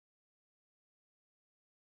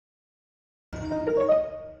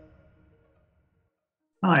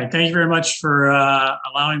Hi, thank you very much for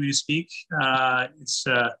allowing me to speak. It's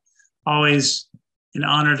always an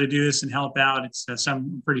honor to do this and help out. It's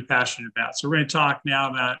something I'm pretty passionate about. So we're going to talk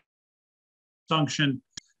now about function,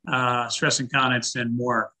 stress incontinence, and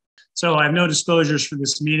more. So I have no disclosures for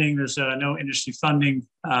this meeting. There's no industry funding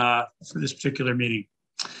for this particular meeting.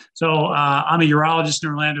 So I'm a urologist in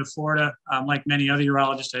Orlando, Florida. Like many other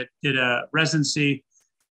urologists, I did a residency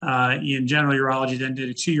in general urology, then did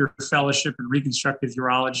a 2-year fellowship in reconstructive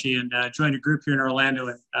urology, and joined a group here in Orlando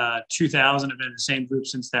in 2000. I've been in the same group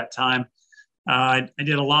since that time. I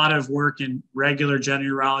did a lot of work in regular general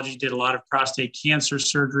urology, did a lot of prostate cancer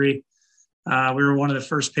surgery. We were one of the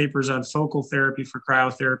first papers on focal therapy for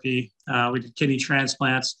cryotherapy. We did kidney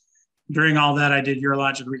transplants. During all that, I did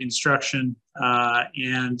urologic reconstruction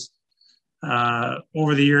and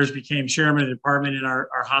over the years became chairman of the department in our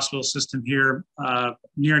hospital system here.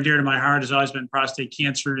 Near and dear to my heart has always been prostate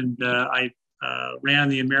cancer, and I ran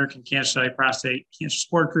the American Cancer Society Prostate Cancer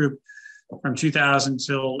Support Group from 2000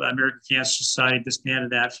 until American Cancer Society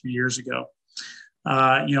disbanded that a few years ago.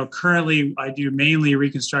 Currently I do mainly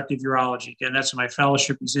reconstructive urology. Again, that's what my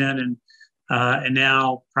fellowship is in, and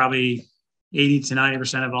now probably 80 to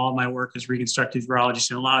 90% of all of my work is reconstructive urology.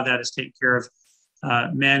 So a lot of that is taking care of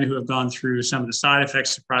men who have gone through some of the side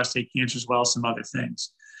effects of prostate cancer, as well as some other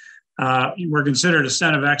things. We're considered a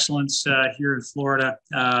center of excellence here in Florida.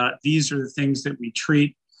 These are the things that we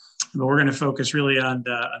treat, but we're going to focus really on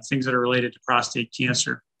things that are related to prostate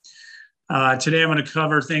cancer. Today, I'm going to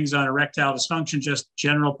cover things on erectile dysfunction, just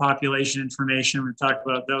general population information. We're going to talk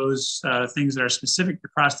about those things that are specific to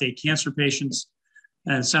prostate cancer patients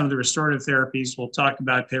and some of the restorative therapies. We'll talk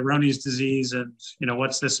about Peyronie's disease and,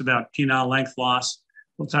 what's this about penile length loss.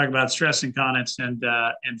 We'll talk about stress incontinence and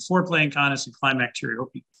foreplay incontinence and climacteria. Hope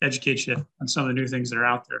we educate you on some of the new things that are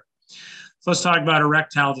out there. So let's talk about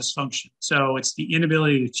erectile dysfunction. So it's the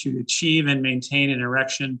inability to achieve and maintain an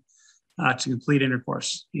erection to complete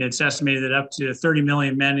intercourse. It's estimated that up to 30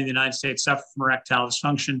 million men in the United States suffer from erectile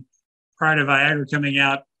dysfunction. Prior to Viagra coming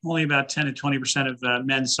out, only about 10 to 20% of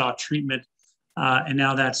men sought treatment. And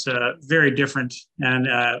now that's very different and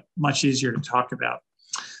much easier to talk about.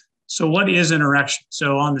 So what is an erection?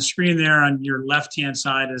 So on the screen there on your left-hand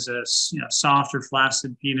side is a soft or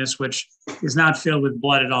flaccid penis, which is not filled with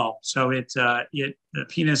blood at all. So the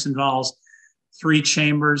penis involves 3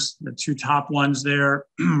 chambers. The 2 top ones there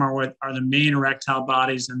are the main erectile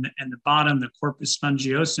bodies, and the bottom, the corpus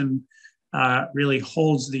spongiosum, really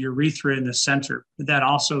holds the urethra in the center. But that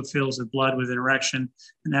also fills with blood with an erection,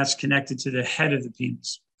 and that's connected to the head of the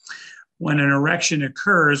penis. When an erection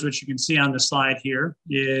occurs, which you can see on the slide here,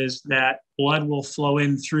 is that blood will flow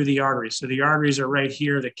in through the arteries. So the arteries are right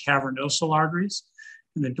here, the cavernosal arteries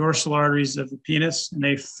and the dorsal arteries of the penis, and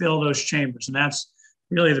they fill those chambers. And that's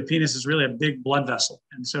really, the penis is really a big blood vessel.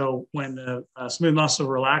 And so when the smooth muscle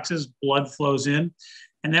relaxes, blood flows in.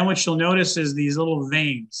 And then what you'll notice is these little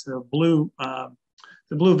veins, the blue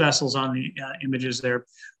vessels on the images there.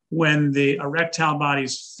 When the erectile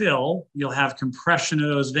bodies fill, you'll have compression of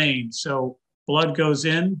those veins. So blood goes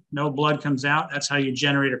in, no blood comes out. That's how you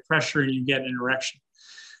generate a pressure and you get an erection.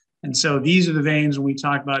 And so these are the veins when we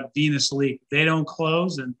talk about venous leak. They don't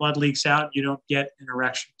close and blood leaks out, you don't get an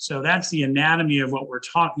erection. So that's the anatomy of what we're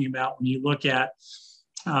talking about when you look at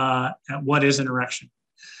what is an erection.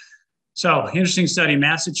 So interesting study,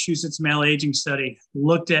 Massachusetts male aging study,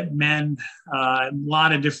 looked at men, a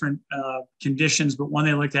lot of different conditions, but one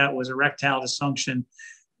they looked at was erectile dysfunction. It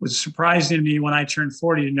was surprising to me when I turned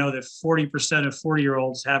 40 to know that 40% of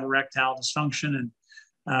 40-year-olds have erectile dysfunction,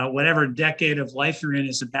 and whatever decade of life you're in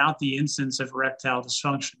is about the incidence of erectile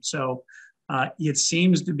dysfunction. So it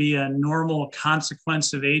seems to be a normal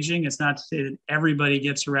consequence of aging. It's not to say that everybody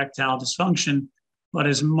gets erectile dysfunction, but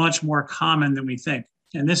it's much more common than we think.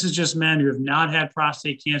 And this is just men who have not had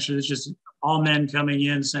prostate cancer. It's just all men coming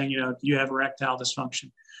in saying, do you have erectile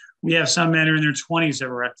dysfunction? We have some men who are in their 20s have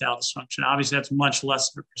erectile dysfunction. Obviously, that's much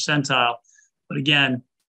less of a percentile. But again,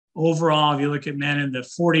 overall, if you look at men in the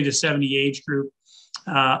 40 to 70 age group,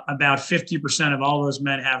 about 50% of all those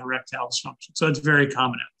men have erectile dysfunction. So it's very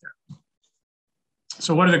common out there.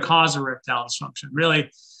 So what are the causes of erectile dysfunction?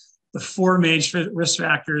 Really, the 4 major risk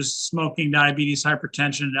factors: smoking, diabetes,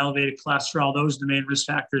 hypertension, and elevated cholesterol. Those are the main risk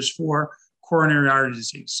factors for coronary artery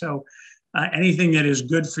disease. So anything that is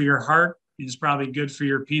good for your heart is probably good for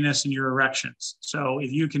your penis and your erections. So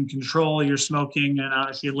if you can control your smoking and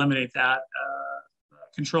obviously eliminate that,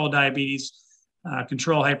 control diabetes,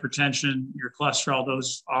 control hypertension, your cholesterol,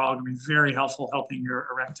 those are all going to be very helpful helping your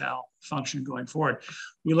erectile function going forward.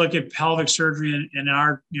 We look at pelvic surgery in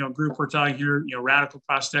our group. We're talking here, radical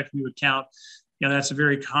prostatectomy would count that's a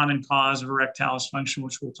very common cause of erectile dysfunction,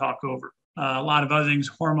 which we'll talk over. A lot of other things,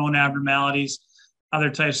 hormone abnormalities, other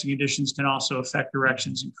types of conditions can also affect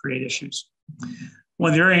erections and create issues.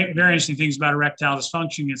 One of the very, very interesting things about erectile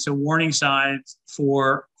dysfunction, it's a warning sign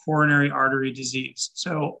for coronary artery disease.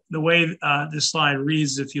 So the way this slide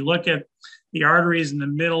reads, if you look at the arteries in the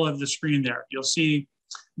middle of the screen there, you'll see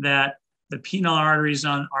that the penile arteries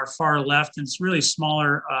on our far left, and it's really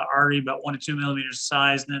smaller artery, about 1 to 2 millimeters in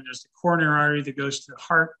size. And then there's the coronary artery that goes to the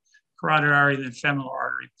heart, carotid artery, then femoral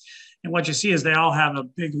artery. And what you see is they all have a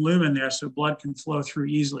big lumen there, so blood can flow through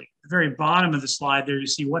easily. At the very bottom of the slide there, you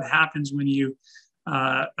see what happens when you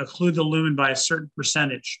occlude the lumen by a certain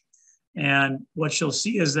percentage. And what you'll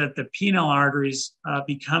see is that the penile arteries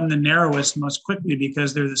become the narrowest most quickly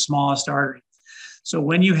because they're the smallest artery. So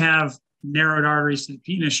when you have narrowed arteries to the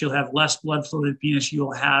penis, you'll have less blood flow to the penis,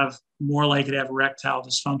 you'll have more likely to have erectile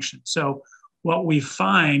dysfunction. So what we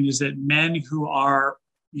find is that men who are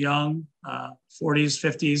young, 40s,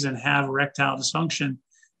 50s, and have erectile dysfunction,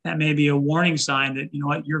 that may be a warning sign that, you know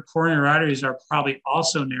what, your coronary arteries are probably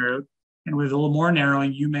also narrowed. And with a little more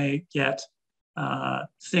narrowing, you may get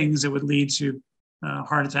things that would lead to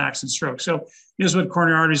heart attacks and strokes. So here's what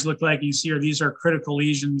coronary arteries look like. You see, these are critical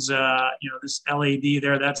lesions. This LAD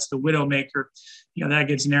there, that's the widowmaker. That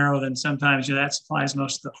gets narrowed, and sometimes that supplies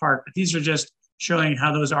most of the heart. But these are just showing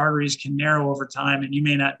how those arteries can narrow over time, and you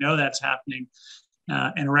may not know that's happening.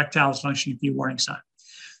 And erectile dysfunction can be a warning sign.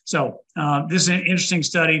 So this is an interesting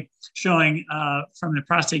study showing from the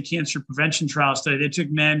prostate cancer prevention trial study. They took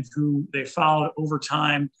men who they followed over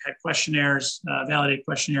time, had questionnaires, validated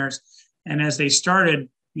questionnaires. And as they started,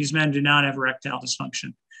 these men did not have erectile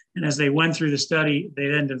dysfunction. And as they went through the study, they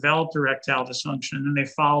then developed erectile dysfunction, and then they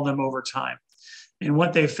followed them over time. And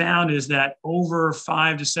what they found is that over a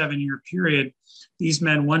 5 to 7 year period, these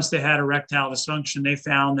men, once they had erectile dysfunction, they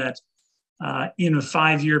found that in a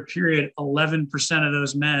 5 year period, 11% of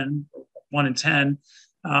those men, 1 in 10,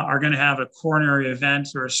 are going to have a coronary event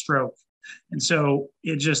or a stroke. And so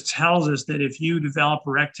it just tells us that if you develop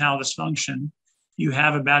erectile dysfunction, you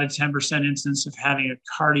have about a 10% incidence of having a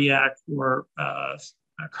cardiac or a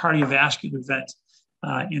cardiovascular event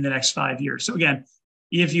in the next 5 years. So again,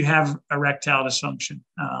 if you have erectile dysfunction,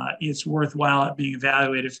 it's worthwhile being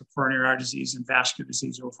evaluated for coronary artery disease and vascular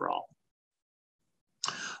disease overall.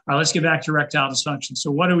 All right, let's get back to erectile dysfunction.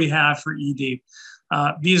 So what do we have for ED?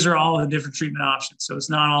 These are all the different treatment options. So it's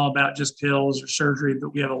not all about just pills or surgery, but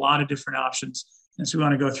we have a lot of different options. And so we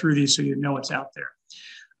want to go through these so you know what's out there.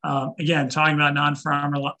 Again, talking about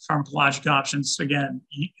non-pharmacologic options, again,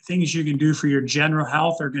 things you can do for your general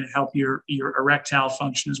health are going to help your erectile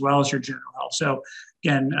function as well as your general health. So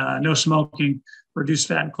again, no smoking, reduce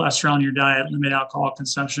fat and cholesterol in your diet, limit alcohol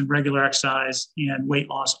consumption, regular exercise, and weight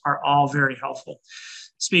loss are all very helpful.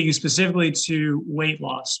 Speaking specifically to weight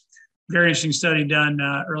loss, very interesting study done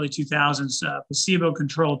early 2000s,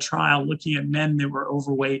 placebo-controlled trial looking at men that were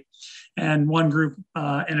overweight. And one group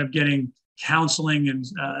ended up getting counseling and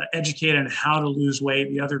educated on how to lose weight.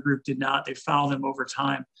 The other group did not. They followed them over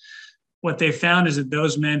time. What they found is that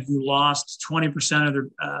those men who lost 20% of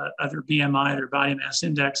their BMI, their body mass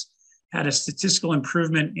index, had a statistical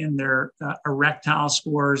improvement in their erectile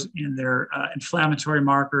scores, in their inflammatory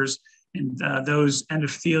markers, and those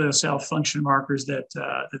endothelial cell function markers that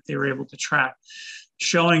they were able to track,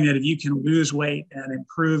 showing that if you can lose weight and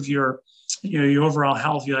improve your overall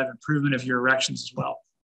health, you'll have improvement of your erections as well.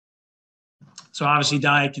 So obviously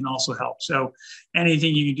diet can also help. So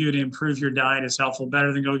anything you can do to improve your diet is helpful,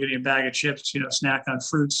 better than go getting a bag of chips, snack on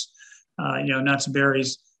fruits, nuts and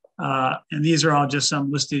berries. And these are all just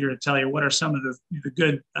some listed here to tell you what are some of the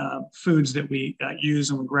good foods that we use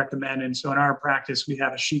and we recommend. And so in our practice, we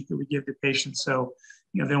have a sheet that we give to patients. So,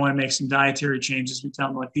 if they want to make some dietary changes, we tell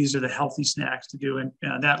them like these are the healthy snacks to do. And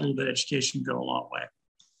that little bit of education can go a long way.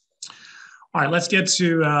 All right, let's get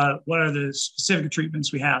to what are the specific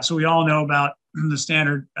treatments we have. So we all know about the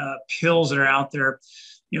standard pills that are out there.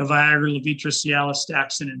 Viagra, Levitra, Cialis,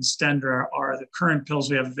 Staxin, and Stendra are the current pills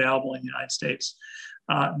we have available in the United States.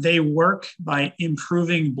 They work by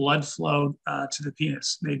improving blood flow to the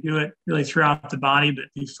penis. They do it really throughout the body, but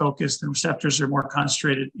the receptors are more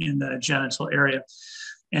concentrated in the genital area.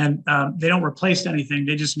 And they don't replace anything.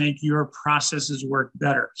 They just make your processes work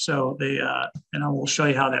better. So and I will show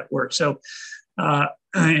you how that works. So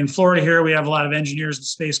in Florida here, we have a lot of engineers in the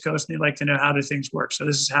Space Coast, and they like to know how do things work. So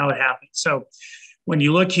this is how it happens. So when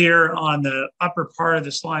you look here on the upper part of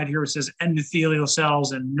the slide here, it says endothelial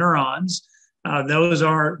cells and neurons. Those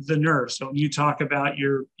are the nerves. So when you talk about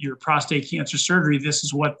your prostate cancer surgery, this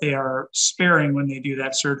is what they are sparing when they do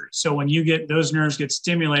that surgery. So when you get those nerves get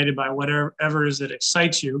stimulated by whatever it is that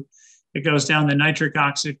excites you, It goes down the nitric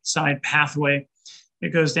oxide pathway. It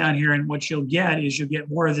goes down here, and what you'll get is you'll get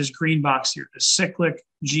more of this green box here, the cyclic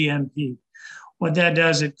GMP. What that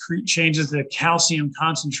does, it changes the calcium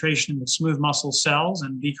concentration in the smooth muscle cells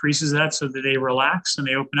and decreases that so that they relax and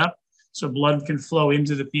they open up so blood can flow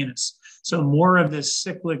into the penis. So more of this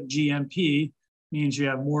cyclic GMP means you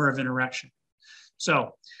have more of an erection.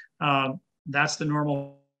 So that's the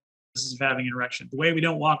normal basis of having an erection. The way we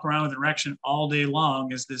don't walk around with an erection all day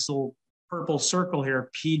long is this little purple circle here,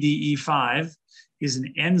 PDE5, is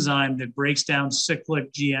an enzyme that breaks down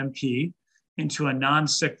cyclic GMP into a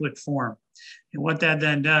non-cyclic form. And what that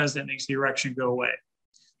then does, that makes the erection go away.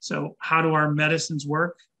 So how do our medicines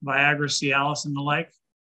work? Viagra, Cialis, and the like,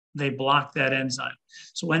 they block that enzyme.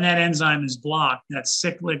 So when that enzyme is blocked, that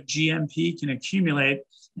cyclic GMP can accumulate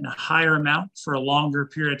in a higher amount for a longer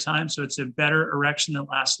period of time. So it's a better erection that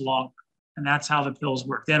lasts longer. And that's how the pills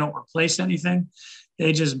work. They don't replace anything.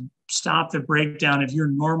 They just stop the breakdown of your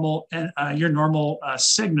normal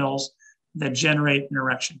signals that generate an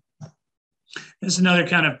erection. This is another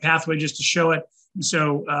kind of pathway just to show it. And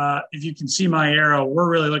so if you can see my arrow, we're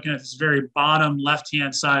really looking at this very bottom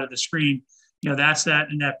left-hand side of the screen. That's that,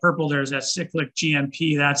 and that purple there is that cyclic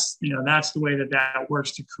GMP. That's the way that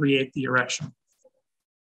works to create the erection.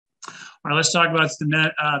 All right, let's talk about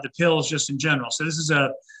the pills just in general. So this is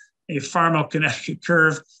a pharmacokinetic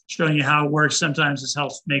curve showing you how it works. Sometimes this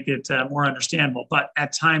helps make it more understandable. But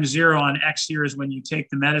at time 0 on X here is when you take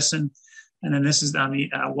the medicine. And then this is on the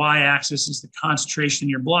Y-axis is the concentration in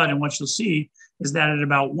your blood. And what you'll see is that at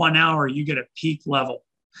about 1 hour, you get a peak level.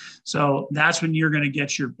 So that's when you're going to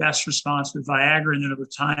get your best response with Viagra. And then over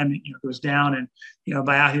time, it goes down. And,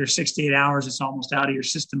 by out here 6 to 8 hours, it's almost out of your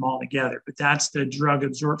system altogether. But that's the drug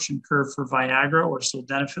absorption curve for Viagra or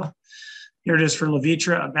sildenafil. Here it is for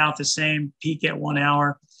Levitra, about the same, peak at 1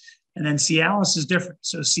 hour. And then Cialis is different.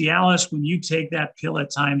 So Cialis, when you take that pill at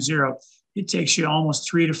time 0, it takes you almost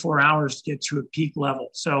 3 to 4 hours to get to a peak level.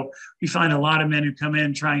 So we find a lot of men who come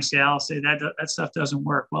in trying Cialis say that stuff doesn't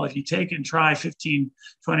work. Well, if you take it and try 15,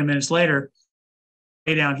 20 minutes later,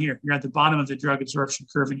 way down here, you're at the bottom of the drug absorption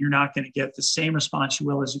curve, and you're not going to get the same response you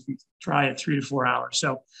will as if you try it 3 to 4 hours.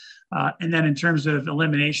 So, and then in terms of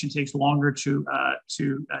elimination, it takes longer to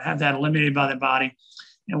have that eliminated by the body.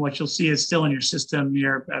 And what you'll see is still in your system,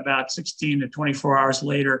 you're about 16 to 24 hours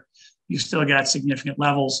later, you've still got significant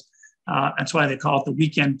levels. That's why they call it the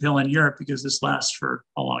weekend pill in Europe, because this lasts for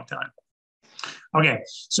a long time. Okay,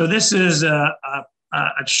 so this is a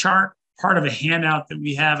chart, part of a handout that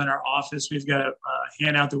we have in our office. We've got a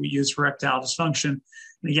handout that we use for erectile dysfunction.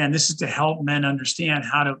 And again, this is to help men understand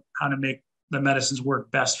how to make the medicines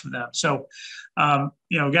work best for them. So,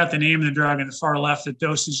 we got the name of the drug on the far left. The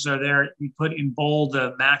dosages are there. We put in bold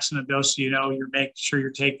the maximum dose, so you're making sure you're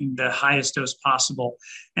taking the highest dose possible,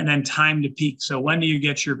 and then time to peak. So when do you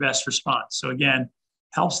get your best response? So again,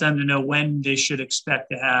 helps them to know when they should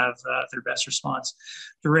expect to have their best response.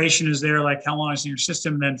 Duration is there, like how long is in your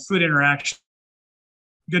system, and then food interaction.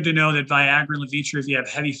 Good to know that Viagra and Levitra, if you have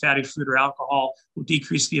heavy fatty food or alcohol, will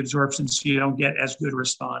decrease the absorption so you don't get as good a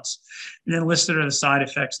response. And then listed are the side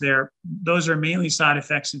effects there. Those are mainly side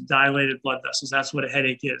effects of dilated blood vessels. That's what a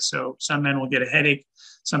headache is. So some men will get a headache.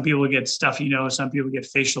 Some people will get stuffy nose. Some people get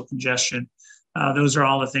facial congestion. Those are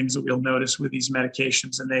all the things that we'll notice with these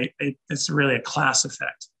medications, and it's really a class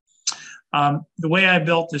effect. The way I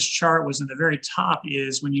built this chart was in the very top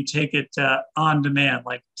is when you take it on demand,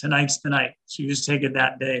 like tonight's the night. So you just take it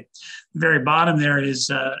that day. The very bottom there is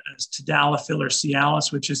tadalafil or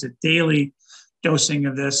Cialis, which is a daily dosing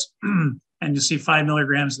of this. And you'll see 5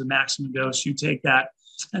 milligrams is the maximum dose. You take that,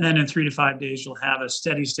 and then in 3 to 5 days, you'll have a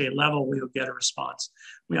steady state level where you'll get a response.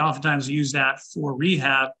 We oftentimes use that for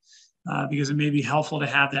rehab because it may be helpful to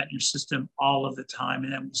have that in your system all of the time.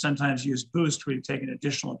 And then we'll sometimes use boost where you take an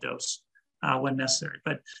additional dose when necessary.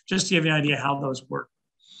 But just to give you an idea how those work.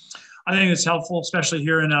 I think it's helpful, especially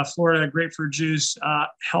here in Florida. Grapefruit juice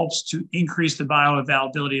helps to increase the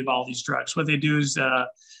bioavailability of all these drugs. What they do is the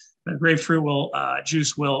grapefruit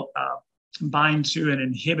juice will bind to and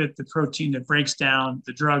inhibit the protein that breaks down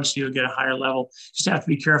the drugs, so you'll get a higher level. Just have to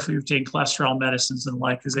be careful if you're taking cholesterol medicines and the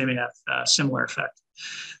like, because they may have a similar effect.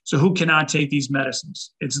 So who cannot take these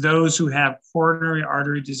medicines? It's those who have coronary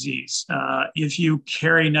artery disease. If you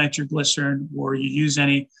carry nitroglycerin or you use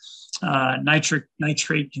any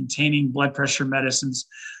nitrate containing blood pressure medicines,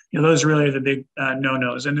 those really are the big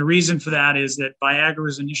no-nos. And the reason for that is that Viagra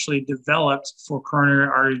was initially developed for coronary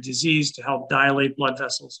artery disease to help dilate blood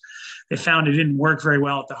vessels. They found it didn't work very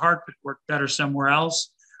well at the heart, but it worked better somewhere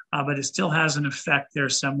else. But it still has an effect there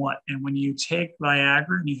somewhat. And when you take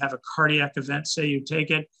Viagra and you have a cardiac event, say you take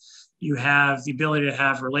it, you have the ability to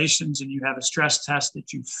have relations, and you have a stress test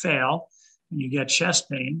that you fail, and you get chest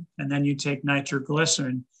pain, and then you take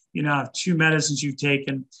nitroglycerin, you now have two medicines you've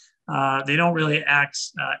taken. They don't really act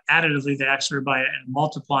additively, they act sort of by a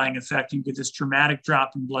multiplying effect. You get this dramatic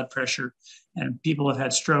drop in blood pressure, and people have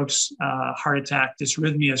had strokes, heart attack,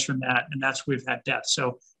 dysrhythmias from that, and that's where we've had death.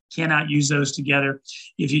 So cannot use those together.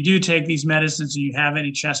 If you do take these medicines and you have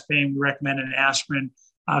any chest pain, we recommend an aspirin.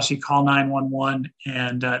 Obviously, call 911,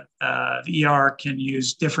 and the ER can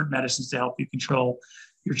use different medicines to help you control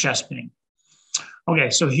your chest pain. Okay,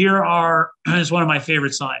 so here is one of my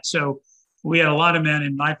favorite slides. So we had a lot of men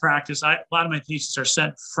in my practice. A lot of my patients are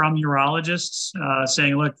sent from urologists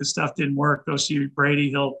saying, "Look, this stuff didn't work. Go see Brady.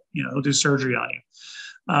 He'll do surgery on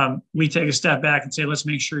you." We take a step back and say, let's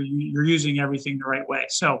make sure you're using everything the right way.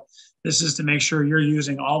 So this is to make sure you're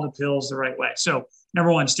using all the pills the right way. So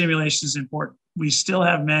number one, stimulation is important. We still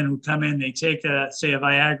have men who come in, they take say a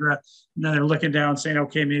Viagra, and then they're looking down saying,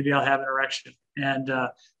 okay, maybe I'll have an erection. And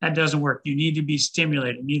that doesn't work. You need to be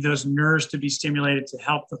stimulated. You need those nerves to be stimulated to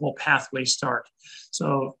help the whole pathway start.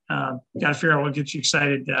 So you got to figure out what gets you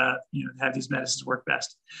excited to have these medicines work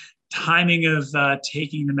best. Timing of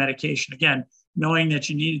taking the medication. Again, knowing that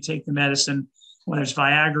you need to take the medicine, whether it's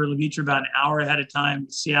Viagra or Levitra, about an hour ahead of time,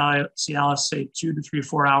 Cialis, say 2 to 3 or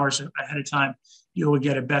 4 hours ahead of time, you will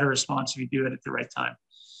get a better response if you do it at the right time.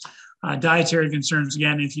 Dietary concerns,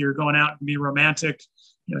 again, if you're going out and be romantic,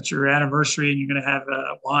 it's your anniversary and you're going to have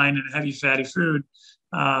wine and heavy fatty food,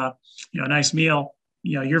 a nice meal,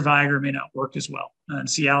 your Viagra may not work as well. And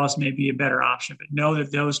Cialis may be a better option, but know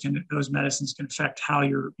that those medicines can affect how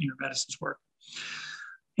your medicines work.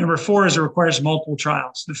 Number 4 is it requires multiple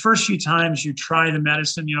trials. The first few times you try the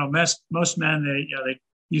medicine, most men, they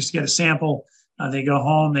used to get a sample, they go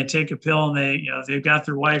home, they take a pill, and they've got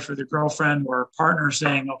their wife or their girlfriend or partner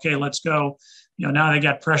saying, okay, let's go. Now they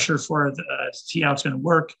got pressure to see how it's going to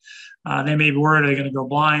work. They may be worried, are they going to go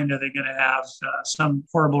blind? Are they going to have some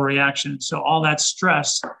horrible reaction? So all that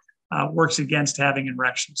stress works against having an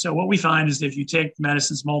erection. So what we find is that if you take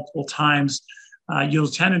medicines multiple times, you'll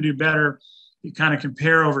tend to do better. You kind of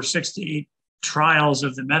compare over 6 to 8 trials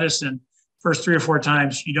of the medicine. First 3 or 4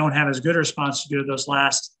 times, you don't have as good a response to do those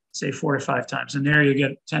last, say, 4 to 5 times. And there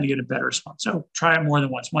you tend to get a better response. So try it more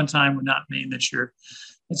than once. One time would not mean that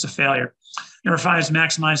it's a failure. Number 5 is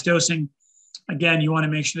maximize dosing. Again, you want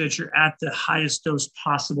to make sure that you're at the highest dose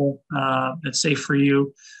possible that's safe for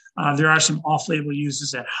you. There are some off-label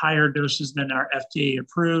uses at higher doses than are FDA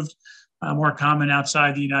approved. More common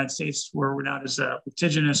outside the United States where we're not as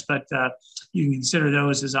litigious, but you can consider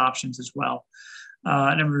those as options as well.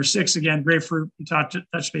 Number 6, again, grapefruit, we touch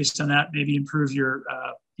base on that, maybe improve your,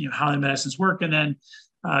 how the medicines work. And then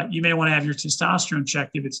you may want to have your testosterone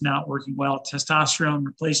checked if it's not working well. Testosterone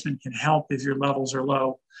replacement can help if your levels are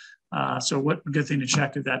low. So what a good thing to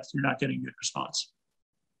check if you're not getting a good response.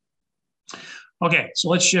 Okay, so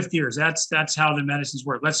let's shift gears. That's how the medicines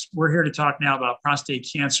work. We're here to talk now about prostate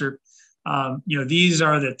cancer. These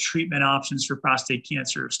are the treatment options for prostate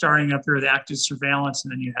cancer. Starting up here with active surveillance,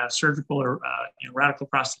 and then you have surgical or radical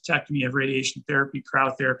prostatectomy, you have radiation therapy,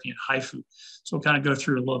 cryotherapy, and HIFU. So we'll kind of go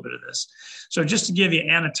through a little bit of this. So just to give you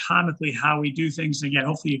anatomically how we do things, again,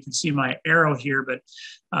 hopefully you can see my arrow here, but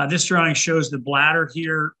this drawing shows the bladder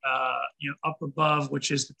here, up above,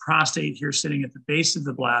 which is the prostate here sitting at the base of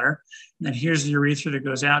the bladder. And then here's the urethra that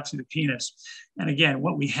goes out to the penis. And again,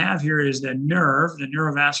 what we have here is the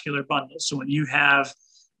neurovascular bundle. So when you have,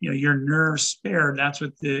 your nerve spared, that's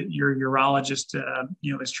what your urologist,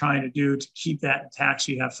 is trying to do to keep that intact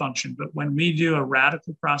so you have function. But when we do a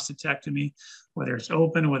radical prostatectomy, whether it's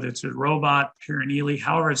open, whether it's a robot, perineally,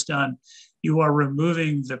 however it's done, you are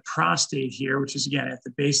removing the prostate here, which is, again, at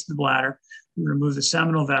the base of the bladder. We remove the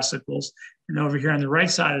seminal vesicles. And over here on the right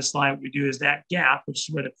side of the slide, what we do is that gap, which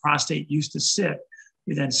is where the prostate used to sit,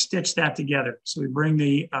 we then stitch that together. So we bring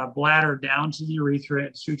the bladder down to the urethra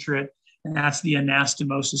and suture it, and that's the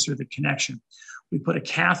anastomosis, or the connection. We put a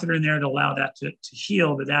catheter in there to allow that to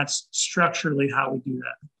heal, but that's structurally how we do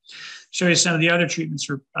that. Show you some of the other treatments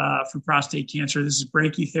for prostate cancer. This is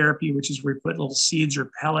brachytherapy, which is where we put little seeds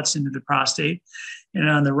or pellets into the prostate. And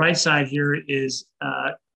on the right side here is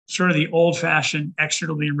sort of the old-fashioned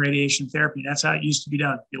external beam radiation therapy. That's how it used to be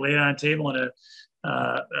done. You lay it on a table and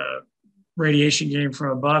a radiation came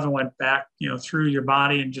from above and went back, through your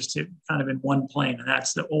body and just hit kind of in one plane. And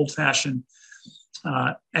that's the old-fashioned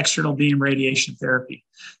external beam radiation therapy.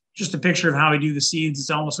 Just a picture of how we do the seeds.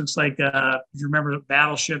 It almost looks like, if you remember the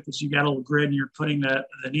Battleship, is you got a little grid and you're putting the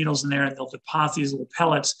needles in there, and they'll deposit these little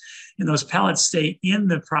pellets, and those pellets stay in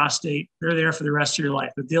the prostate. They're there for the rest of your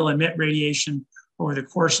life, but they'll emit radiation over the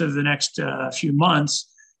course of the next few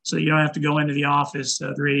months. so you don't have to go into the office,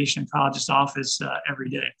 the radiation oncologist office every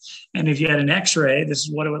day. And if you had an X-ray, this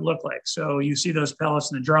is what it would look like. So you see those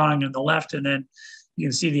pellets in the drawing on the left, and then you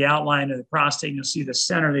can see the outline of the prostate. And you'll see the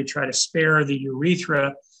center. They try to spare the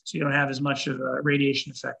urethra, so you don't have as much of a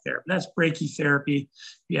radiation effect there. But that's brachytherapy. If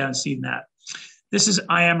you haven't seen that. This is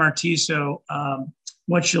IMRT. So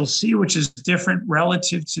what you'll see, which is different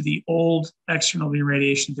relative to the old external beam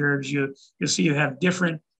radiation therapies, you'll see you have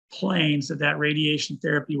different planes that radiation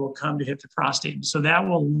therapy will come to hit the prostate. And so that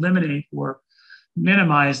will eliminate or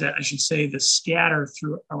minimize that, I should say, the scatter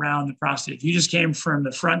through around the prostate. If you just came from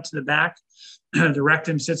the front to the back, the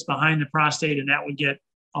rectum sits behind the prostate, and that would get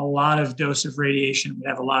a lot of dose of radiation, would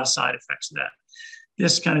have a lot of side effects of that.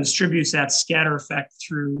 This kind of distributes that scatter effect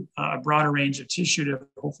through a broader range of tissue to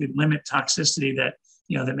hopefully limit toxicity that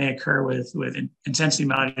may occur with intensity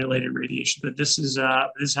modulated radiation. But this is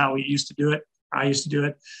how we used to do it. I used to do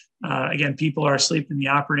it. Again, people are asleep in the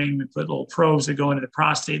operating room. We put little probes that go into the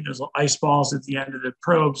prostate. There's little ice balls at the end of the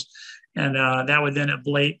probes, and that would then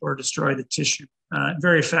ablate or destroy the tissue.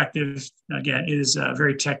 Very effective. Again, it is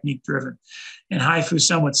very technique driven. And HIFU,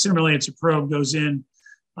 somewhat similarly, it's a probe goes in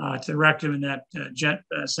to the rectum, and that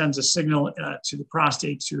sends a signal to the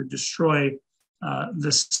prostate to destroy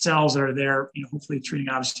the cells that are there, hopefully treating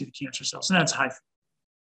obviously the cancer cells. And that's HIFU.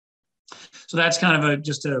 So that's kind of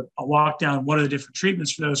just a walk down what are the different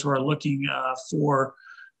treatments for those who are looking for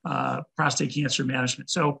prostate cancer management.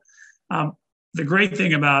 So the great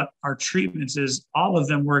thing about our treatments is all of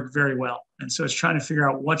them work very well. And so it's trying to figure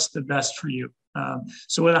out what's the best for you.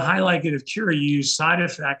 So with a high likelihood of cure, you use side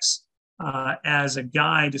effects as a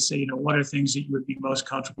guide to say, what are things that you would be most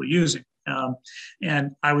comfortable using.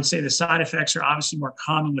 And I would say the side effects are obviously more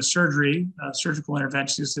common with surgery, surgical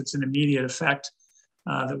interventions. It's an immediate effect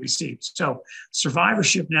that we see. So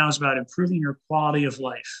survivorship now is about improving your quality of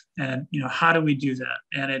life. And, how do we do that?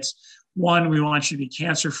 And it's one, we want you to be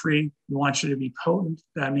cancer-free. We want you to be potent.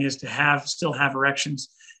 That means to still have erections.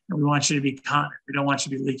 And we want you to be continent. We don't want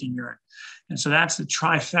you to be leaking urine. And so that's the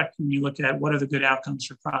trifecta when you look at what are the good outcomes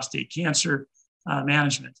for prostate cancer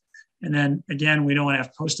management. And then again, we don't want to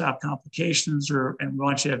have post-op complications, and we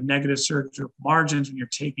want you to have negative surgical margins when you're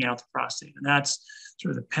taking out the prostate. And that's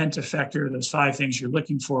sort of the pentafactor, those 5 things you're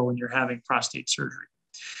looking for when you're having prostate surgery.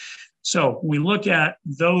 So when we look at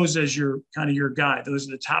those as your guide, those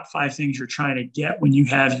are the top 5 things you're trying to get when you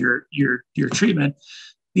have your treatment.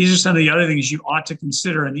 These are some of the other things you ought to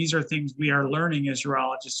consider. And these are things we are learning as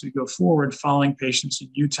urologists as we go forward, following patients and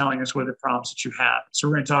you telling us what are the problems that you have. So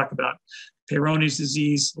we're going to talk about Peyronie's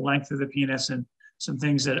disease, the length of the penis, and some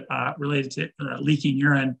things that are related to leaking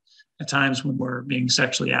urine at times when we're being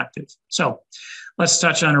sexually active. So let's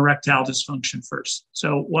touch on erectile dysfunction first.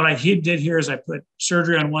 So what I did here is I put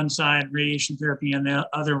surgery on one side, radiation therapy on the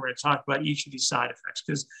other. We're going to talk about each of these side effects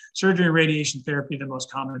because surgery and radiation therapy are the most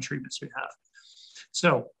common treatments we have.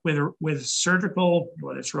 So with surgical,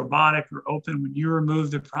 whether it's robotic or open, when you remove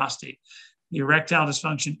the prostate, the erectile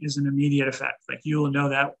dysfunction is an immediate effect. Like you will know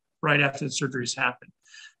that right after the surgery's happened.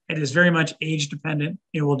 It is very much age dependent.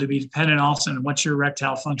 It will be dependent also on what's your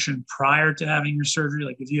erectile function prior to having your surgery.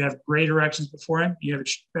 Like if you have great erections beforehand, you have a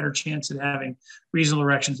better chance of having reasonable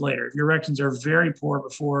erections later. If your erections are very poor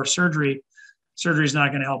before surgery, surgery is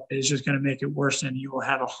not going to help. It's just going to make it worse, and you will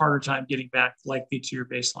have a harder time getting back likely to your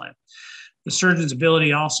baseline. The surgeon's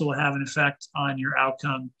ability also will have an effect on your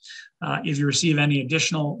outcome if you receive any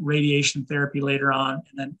additional radiation therapy later on.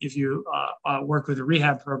 And then if you work with a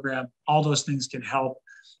rehab program, all those things can help,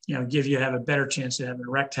 have a better chance to have an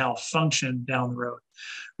erectile function down the road.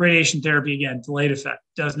 Radiation therapy, again, delayed effect,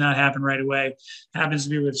 does not happen right away. Happens to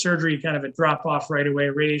be with surgery, kind of a drop off right away.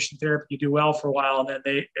 Radiation therapy, you do well for a while, and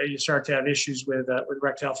then you start to have issues with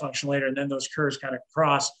erectile function later. And then those curves kind of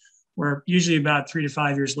cross, where usually about 3 to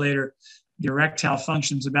 5 years later, the erectile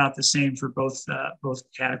function is about the same for both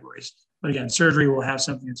categories. But again, surgery will have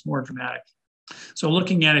something that's more dramatic. So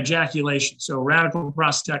looking at ejaculation, so radical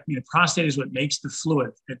prostatectomy, the prostate is what makes the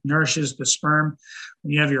fluid. It nourishes the sperm.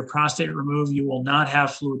 When you have your prostate removed, you will not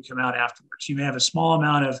have fluid come out afterwards. You may have a small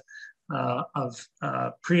amount of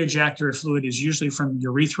pre-ejaculatory fluid is usually from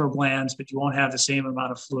urethral glands, but you won't have the same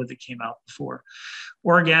amount of fluid that came out before.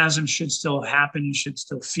 Orgasm should still happen. You should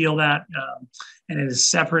still feel that. And it is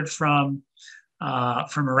separate from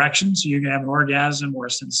erections. So you can have an orgasm or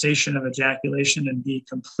a sensation of ejaculation and be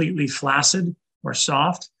completely flaccid or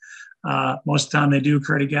soft. Most of the time they do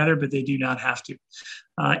occur together, but they do not have to.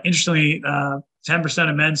 Interestingly, 10%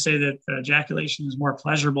 of men say that ejaculation is more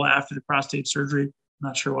pleasurable after the prostate surgery.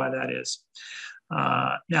 Not sure why that is.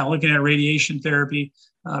 Now, looking at radiation therapy,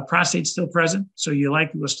 Prostate's still present, so you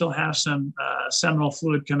likely will still have some seminal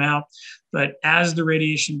fluid come out. But as the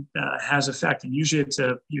radiation has effect, and usually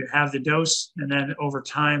you have the dose, and then over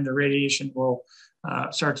time the radiation will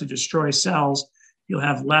start to destroy cells. You'll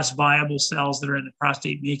have less viable cells that are in the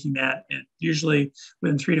prostate making that, and usually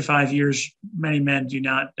within 3 to 5 years, many men do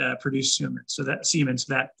not produce semen, so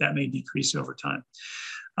that may decrease over time.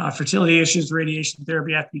 Fertility issues, radiation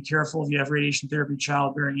therapy, you have to be careful. If you have radiation therapy,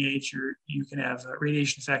 childbearing age, you can have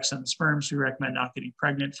radiation effects on the sperm, so we recommend not getting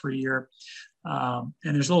pregnant for a year. And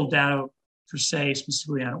there's little data per se,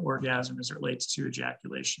 specifically on orgasm as it relates to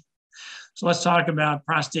ejaculation. So let's talk about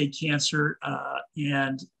prostate cancer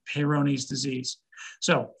and Peyronie's disease.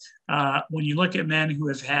 So when you look at men who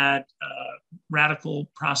have had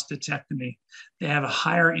radical prostatectomy, they have a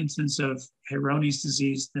higher incidence of Peyronie's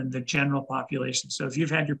disease than the general population. So if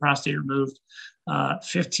you've had your prostate removed,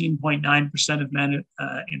 15.9% of men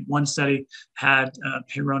in one study had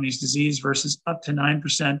Peyronie's disease versus up to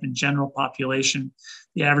 9% in general population.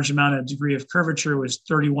 The average amount of degree of curvature was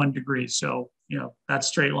 31 degrees. So, that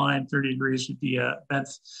straight line, 30 degrees would be bent,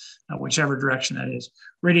 whichever direction that is.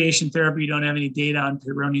 Radiation therapy, you don't have any data on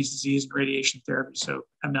Peyronie's disease and radiation therapy, so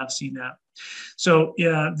I've not seen that. So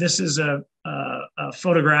this is a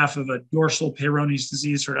photograph of a dorsal Peyronie's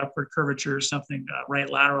disease, sort of upward curvature, something right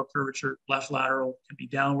lateral curvature, left lateral can be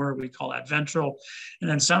downward, we call that ventral. And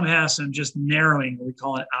then some have some just narrowing, we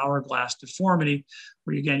call it hourglass deformity,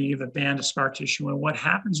 where again, you have a band of scar tissue. And what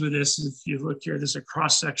happens with this is if you look here, there's a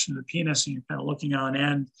cross section of the penis and you're kind of looking on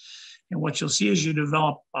end. And what you'll see is you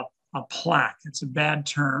develop a plaque. It's a bad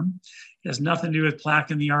term. It has nothing to do with plaque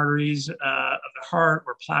in the arteries of the heart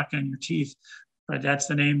or plaque on your teeth, but that's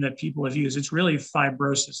the name that people have used. It's really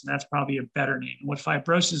fibrosis, and that's probably a better name. And what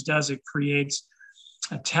fibrosis does, it creates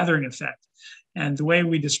a tethering effect. And the way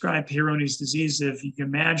we describe Peyronie's disease, if you can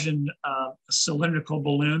imagine a cylindrical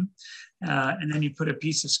balloon, and then you put a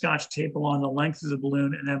piece of Scotch tape along the length of the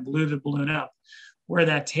balloon and then blew the balloon up. Where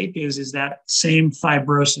that tape is that same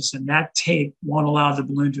fibrosis, and that tape won't allow the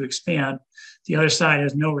balloon to expand. The other side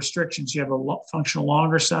has no restrictions. You have a functional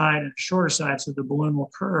longer side and a shorter side, so the balloon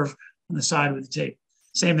will curve on the side with the tape.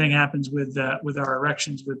 Same thing happens with our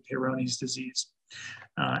erections with Peyronie's disease.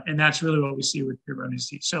 And that's really what we see with Peyronie's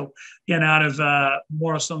disease. So again, out of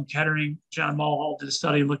Memorial Sloan Kettering, John Mulhall did a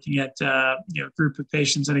study looking at a group of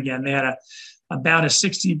patients, and again, they had about a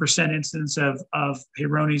 16% incidence of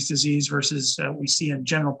Peyronie's disease versus we see in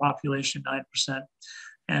general population 9%.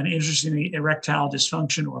 And interestingly, erectile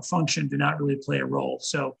dysfunction or function did not really play a role.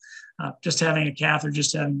 So just having a catheter,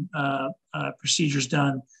 just having procedures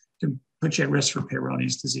done can put you at risk for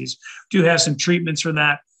Peyronie's disease. Do have some treatments for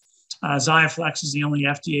that. Xiaflex is the only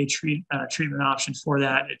FDA treatment option for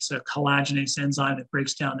that. It's a collagenase enzyme that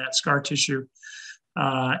breaks down that scar tissue.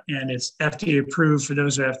 And it's FDA approved for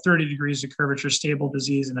those who have 30 degrees of curvature, stable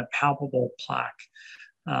disease, and a palpable plaque.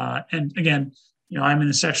 And again, I'm in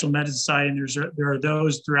the Sexual Medicine Society, and there are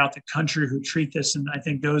those throughout the country who treat this, and I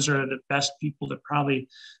think those are the best people to probably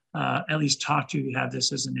at least talk to who have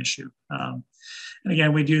this as an issue. And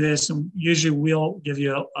again, we do this, and usually we'll give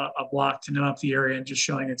you a block to numb up the area and just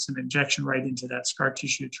showing it's an injection right into that scar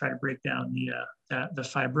tissue to try to break down the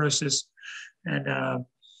fibrosis.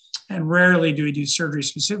 And rarely do we do surgery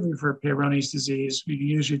specifically for Peyronie's disease. We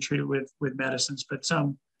usually treat it with medicines, but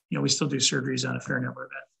some, we still do surgeries on a fair number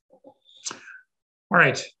of it. All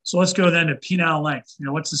right, so let's go then to penile length.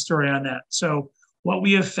 What's the story on that? So what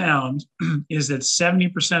we have found is that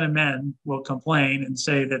 70% of men will complain and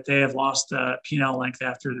say that they have lost penile length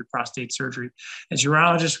after their prostate surgery. As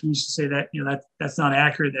urologists, we used to say that, that's not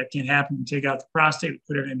accurate. That can't happen. We take out the prostate, we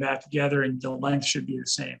put everything back together, and the length should be the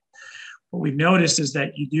same. What we've noticed is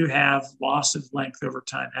that you do have loss of length over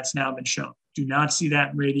time. That's now been shown. Do not see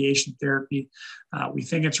that in radiation therapy. We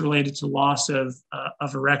think it's related to loss of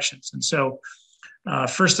erections. And so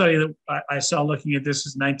first study that I saw looking at this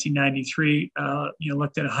is 1993,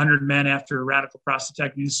 looked at 100 men after radical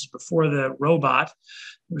prostatectomy. This is before the robot.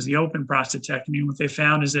 It was the open prostatectomy. And what they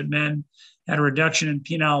found is that men had a reduction in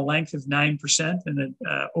penile length of 9% and an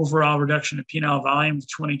overall reduction in penile volume of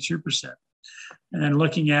 22%. And then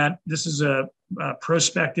looking at, this is a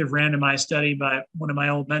prospective randomized study by one of my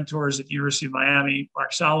old mentors at the University of Miami,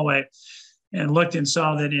 Mark Soloway, and looked and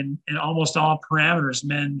saw that in almost all parameters,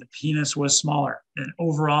 men, the penis was smaller. And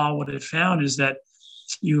overall, what it found is that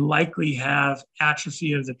you likely have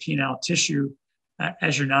atrophy of the penile tissue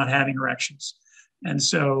as you're not having erections. And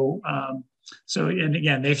so, and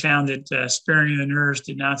again, they found that sparing the nerves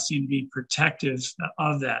did not seem to be protective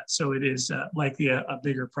of that. So it is likely a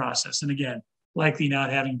bigger process. And again, likely not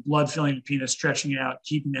having blood filling the penis, stretching it out,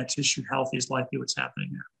 keeping that tissue healthy is likely what's happening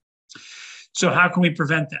there. So how can we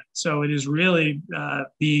prevent that? So it is really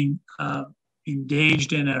being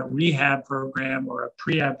engaged in a rehab program or a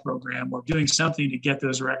prehab program or doing something to get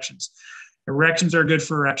those erections. Erections are good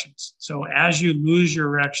for erections. So as you lose your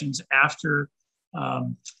erections after,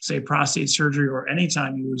 say, prostate surgery, or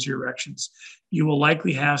anytime you lose your erections, you will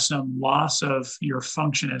likely have some loss of your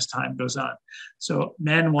function as time goes on. So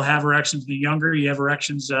men will have erections when you're younger. You have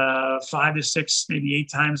erections 5 to 6, maybe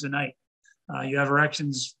 8 times a night. You have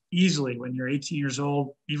erections easily when you're 18 years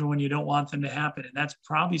old, even when you don't want them to happen. And that's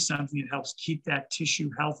probably something that helps keep that tissue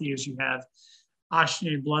healthy, as you have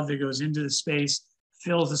oxygenated blood that goes into the space,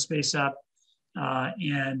 fills the space up,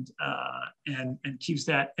 and keeps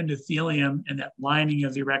that endothelium and that lining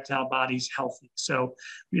of the erectile bodies healthy. So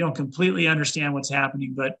we don't completely understand what's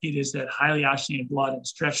happening, but it is that highly oxygenated blood, and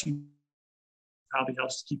stretching probably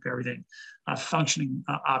helps to keep everything functioning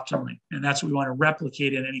optimally. And that's what we want to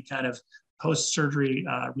replicate in any kind of post-surgery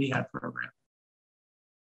rehab program.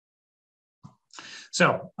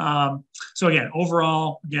 So, so again,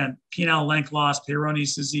 overall, again, penile length loss,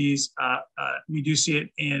 Peyronie's disease, we do see it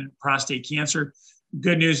in prostate cancer.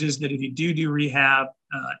 Good news is that if you do rehab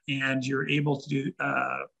and you're able to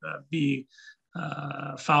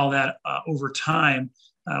follow that over time,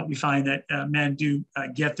 we find that men do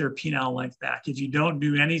get their penile length back. If you don't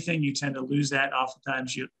do anything, you tend to lose that.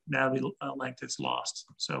 Oftentimes, that'll be length that's lost.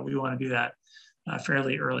 So we want to do that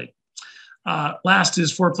fairly early. Last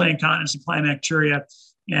is foreplay incontinence and climacturia.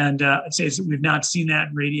 And I'd say that we've not seen that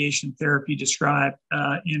in radiation therapy described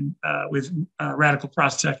with radical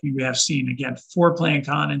prostatectomy. We have seen, again, foreplay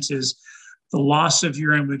incontinence is the loss of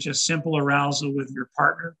urine with just simple arousal with your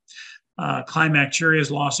partner. Climacturia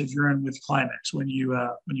is loss of urine with climax, when you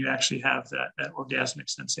actually have that orgasmic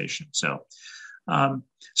sensation. So,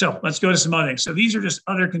 so let's go to some other things. So these are just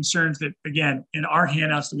other concerns that, again, in our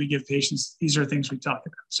handouts that we give patients, these are things we talk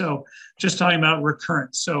about. So just talking about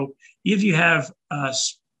recurrence. So if you have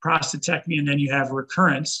prostatectomy and then you have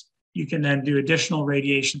recurrence, you can then do additional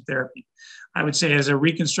radiation therapy. I would say, as a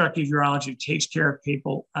reconstructive urologist who takes care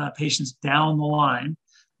of patients down the line,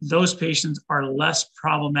 those patients are less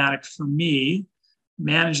problematic for me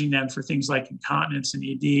managing them for things like incontinence and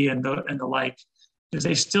ED and the like, because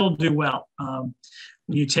they still do well.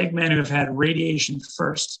 When you take men who have had radiation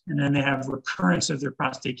first, and then they have recurrence of their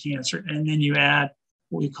prostate cancer, and then you add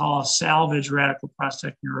what we call salvage radical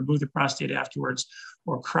prostatectomy, or remove the prostate afterwards,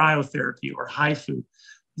 or cryotherapy, or HIFU,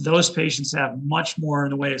 those patients have much more in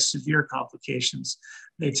the way of severe complications.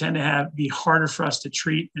 They tend to be harder for us to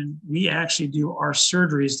treat, and we actually do our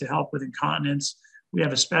surgeries to help with incontinence. We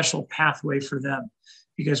have a special pathway for them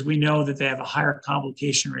because we know that they have a higher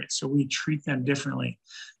complication rate, so we treat them differently.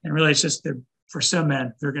 And really, it's just that for some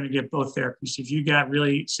men, they're going to get both therapies. If you got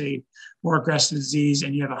really, say, more aggressive disease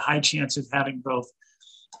and you have a high chance of having both,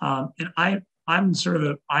 and I'm sort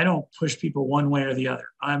of I don't push people one way or the other.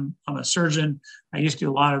 I'm a surgeon. I used to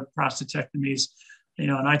do a lot of prostatectomies,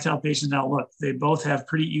 and I tell patients now, look, they both have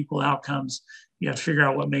pretty equal outcomes. You have to figure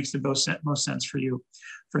out what makes the most sense for you.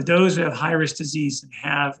 For those who have high risk disease and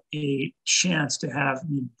have a chance to have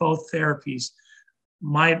both therapies,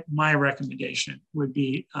 my recommendation would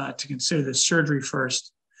be to consider the surgery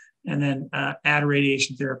first, and then add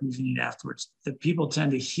radiation therapy if you need afterwards. The people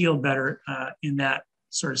tend to heal better in that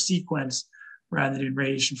sort of sequence, rather than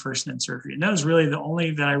radiation first and then surgery. And that was really the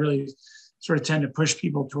only that I really sort of tend to push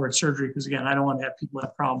people towards surgery, because again, I don't want to have people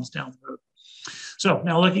have problems down the road. So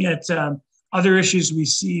now looking at other issues we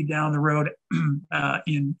see down the road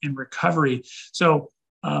in recovery. So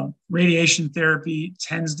radiation therapy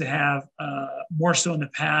tends to have more so in the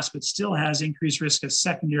past, but still has increased risk of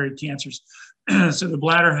secondary cancers. So the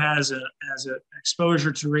bladder has an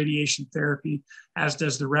exposure to radiation therapy, as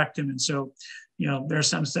does the rectum. And so, there are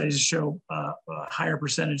some studies that show a higher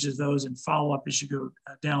percentage of those in follow-up as you go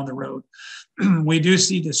down the road. We do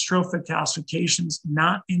see dystrophic calcifications,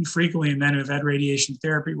 not infrequently in men who have had radiation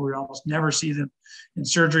therapy. We almost never see them in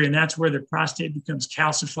surgery, and that's where the prostate becomes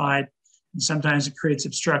calcified, and sometimes it creates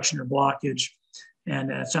obstruction or blockage, and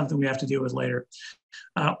it's something we have to deal with later.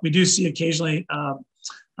 We do see occasionally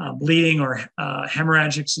bleeding or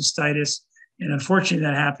hemorrhagic cystitis. And unfortunately,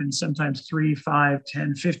 that happens sometimes 3, 5,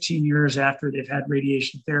 10, 15 years after they've had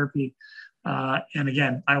radiation therapy. And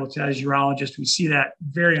again, I will tell you, as urologists, we see that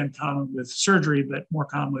very uncommon with surgery, but more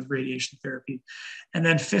common with radiation therapy. And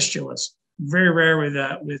then fistulas, very rare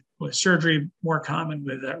with surgery, more common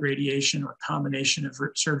with radiation, or combination of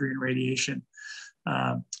surgery and radiation.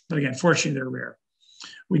 But again, fortunately, they're rare.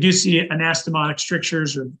 We do see anastomotic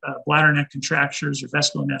strictures, or bladder neck contractures, or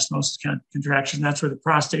vesical anastomosis contractions. That's where the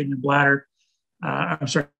prostate and the bladder,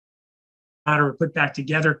 or put back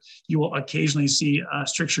together, you will occasionally see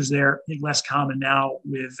strictures there. I think less common now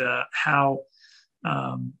with how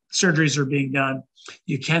surgeries are being done.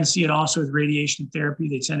 You can see it also with radiation therapy.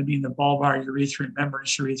 They tend to be in the bulbar urethra and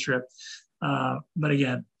membranous urethra. But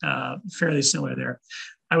again, fairly similar there.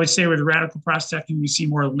 I would say with radical prostatectomy, we see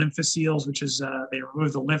more lymphoceles, which is they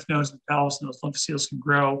remove the lymph nodes in the pelvis, and those lymphoceles can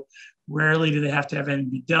grow. Rarely do they have to have anything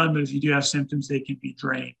be done, but if you do have symptoms, they can be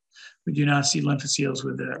drained. We do not see lymphoceles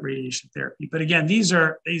with radiation therapy. But again, these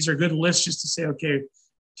are good lists just to say, okay,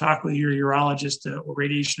 talk with your urologist or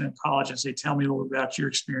radiation oncologist. They tell me a little about your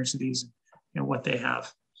experience of these and what they have.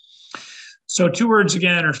 So 2 words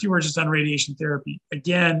again, or a few words just on radiation therapy.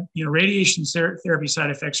 Again, radiation therapy side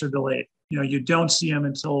effects are delayed. You don't see them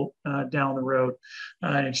until down the road,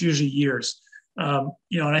 and it's usually years. And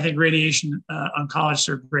I think radiation oncologists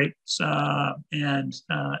are great, and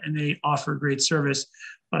they offer great service.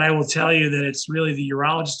 But I will tell you that it's really the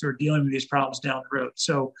urologists who are dealing with these problems down the road.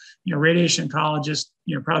 So, radiation oncologists,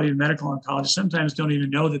 probably medical oncologists sometimes don't even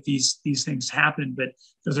know that these things happen, but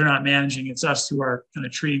because they're not managing, it's us who are kind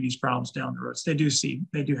of treating these problems down the road. So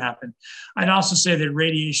they do happen. I'd also say that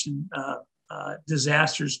radiation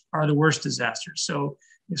disasters are the worst disasters. So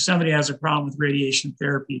if somebody has a problem with radiation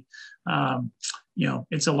therapy,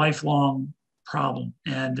 it's a lifelong problem.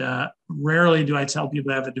 And rarely do I tell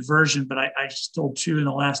people to have a diversion, but I just told 2 in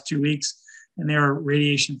the last 2 weeks, and there are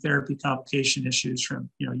radiation therapy complication issues from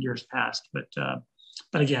years past. But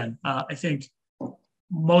again, I think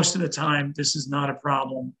most of the time this is not a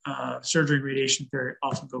problem. Surgery and radiation therapy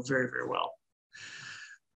often go very, very well.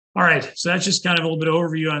 All right, so that's just kind of a little bit of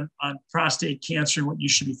overview on prostate cancer and what you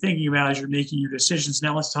should be thinking about as you're making your decisions.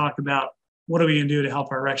 Now let's talk about what are we going to do to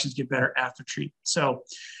help our erections get better after treatment. So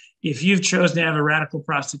if you've chosen to have a radical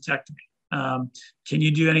prostatectomy, can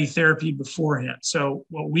you do any therapy beforehand? So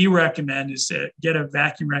what we recommend is to get a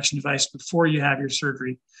vacuum erection device before you have your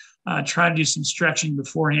surgery. Try to do some stretching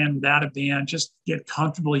beforehand without a band. Just get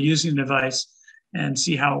comfortable using the device and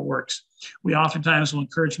see how it works. We oftentimes will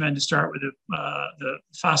encourage men to start with the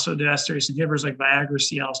phosphodiesterase inhibitors like Viagra,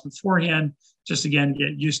 Cialis beforehand, just again,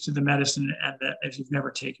 get used to the medicine and if you've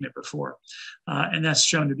never taken it before. And that's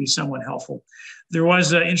shown to be somewhat helpful. There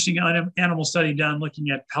was an interesting animal study done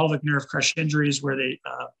looking at pelvic nerve crush injuries where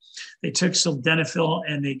they took sildenafil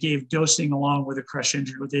and they gave dosing along with a crush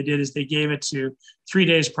injury. What they did is they gave it to 3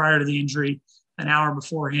 days prior to the injury, an hour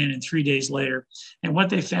beforehand, and 3 days later. And what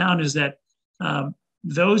they found is that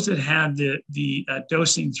those that had the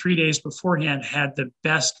dosing 3 days beforehand had the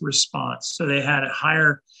best response. So they had a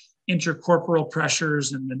higher intercorporeal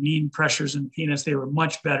pressures and the mean pressures in the penis. They were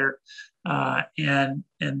much better, and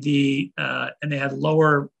they had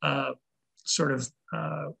lower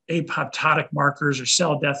apoptotic markers or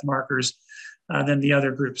cell death markers than the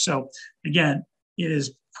other group. So again, it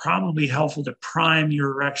is probably helpful to prime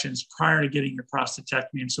your erections prior to getting your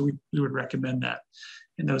prostatectomy, and so we would recommend that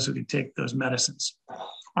in those who can take those medicines.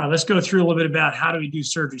 All right, let's go through a little bit about how do we do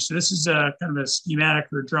surgery. So this is kind of a schematic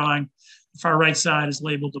or a drawing. The far right side is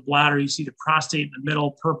labeled the bladder. You see the prostate in the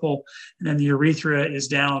middle, purple, and then the urethra is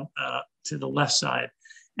down to the left side.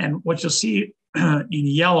 And what you'll see in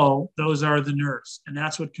yellow, those are the nerves, and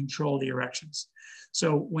that's what control the erections.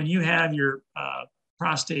 So when you have your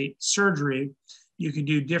prostate surgery, you can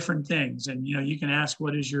do different things. And, you can ask,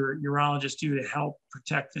 what does your urologist do to help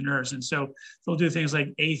protect the nerves? And so they'll do things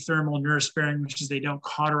like athermal nerve sparing, which is they don't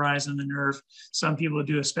cauterize on the nerve. Some people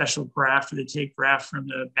do a special graft where they take graft from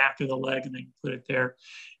the back of the leg and they can put it there.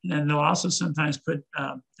 And then they'll also sometimes put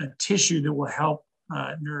a tissue that will help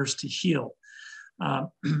nerves to heal.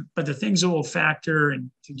 But the things that will factor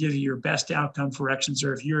and to give you your best outcome for erections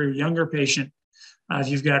are if you're a younger patient, if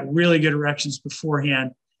you've got really good erections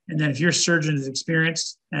beforehand, and then if your surgeon is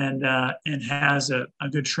experienced and has a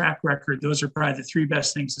good track record, those are probably the 3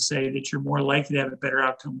 best things to say that you're more likely to have a better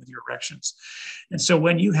outcome with your erections. And so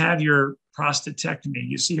when you have your prostatectomy,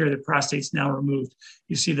 you see here the prostate's now removed.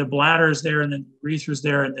 You see the bladder is there and then the urethra is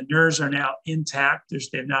there and the nerves are now intact.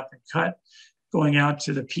 They've not been cut, going out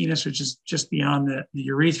to the penis, which is just beyond the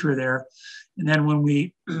urethra there. And then when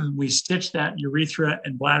we stitch that urethra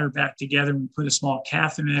and bladder back together, we put a small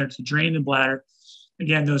catheter in there to drain the bladder.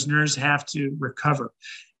 Again, those nerves have to recover.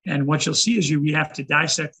 And what you'll see is we have to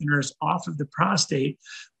dissect the nerves off of the prostate.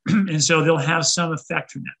 And so they'll have some effect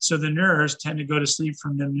from that. So the nerves tend to go to sleep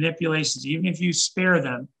from the manipulations. Even if you spare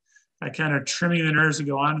them by kind of trimming the nerves that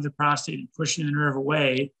go onto the prostate and pushing the nerve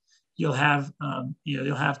away, you'll have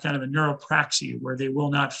you'll have kind of a neuropraxia where they will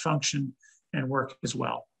not function and work as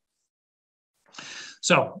well.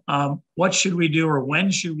 So what should we do, or when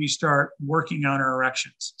should we start working on our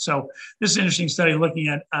erections? So this is an interesting study looking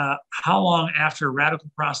at how long after radical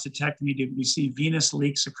prostatectomy did we see venous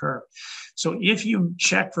leaks occur. So if you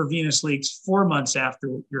check for venous leaks 4 months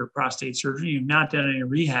after your prostate surgery, you've not done any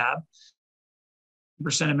rehab,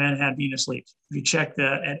 percent of men had venous leaks. If you checked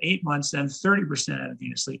at 8 months, then 30% had a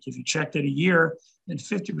venous leak. If you checked at a year, then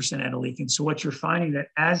 50% had a leak. And so what you're finding that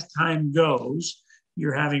as time goes,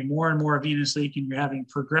 you're having more and more venous leak, and you're having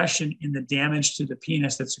progression in the damage to the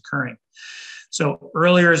penis that's occurring. So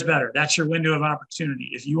earlier is better. That's your window of opportunity.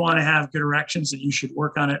 If you want to have good erections, then you should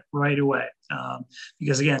work on it right away.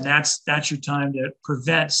 Because again, that's your time to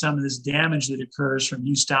prevent some of this damage that occurs from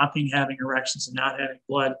you stopping having erections and not having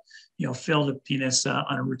blood, fill the penis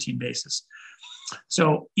on a routine basis.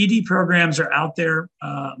 So ED programs are out there.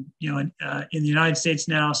 In the United States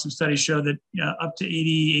now, some studies show that up to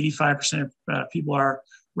 85% of people are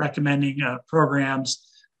recommending programs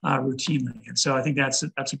routinely, and so I think that's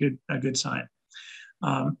a good sign.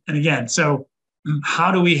 And again, so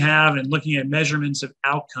how do we have, and looking at measurements of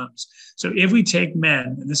outcomes? So if we take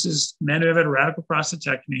men, and this is men who have had a radical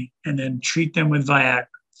prostatectomy, and then treat them with Viagra.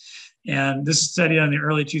 And this is studied in the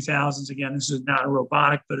early 2000s. Again, this is not a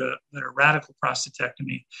robotic, but a radical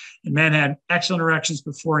prostatectomy. And men had excellent erections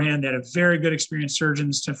beforehand. They had a very good experienced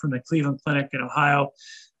surgeons from the Cleveland Clinic in Ohio.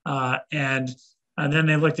 And then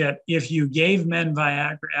they looked at, if you gave men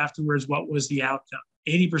Viagra afterwards, what was the outcome?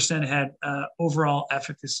 80% had overall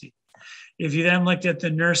efficacy. If you then looked at the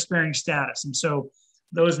nerve sparing status, and so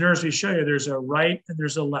those nerves we show you, there's a right and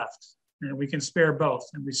there's a left. And we can spare both.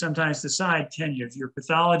 And we sometimes decide, if your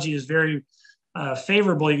pathology is very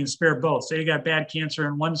favorable, you can spare both. Say you got bad cancer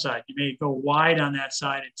on one side, you may go wide on that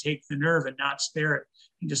side and take the nerve and not spare it,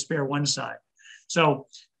 and just spare one side. So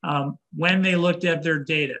when they looked at their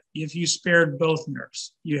data, if you spared both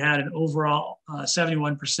nerves, you had an overall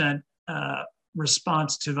 71%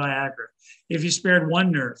 response to Viagra. If you spared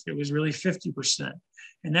one nerve, it was really 50%.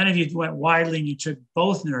 And then if you went widely and you took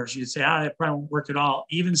both nerves, you'd say, that probably won't work at all.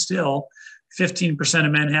 Even still, 15%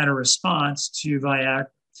 of men had a response to Viagra.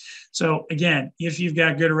 So again, if you've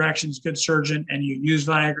got good erections, good surgeon, and you use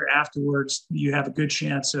Viagra afterwards, you have a good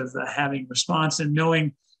chance of having response. And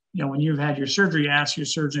knowing, when you've had your surgery, ask your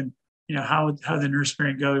surgeon, how the nerve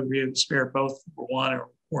sparing go? Were you able to spare both, or one,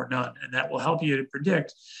 or none? And that will help you to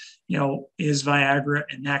predict, is Viagra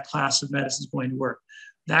and that class of medicine going to work?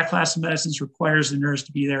 That class of medicines requires the nerves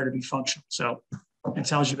to be there to be functional. So it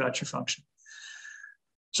tells you about your function.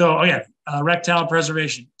 So again, erectile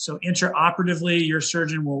preservation. So intraoperatively, your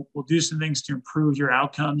surgeon will do some things to improve your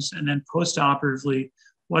outcomes. And then postoperatively,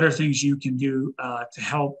 what are things you can do to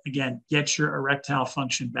help, again, get your erectile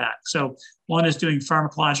function back? So one is doing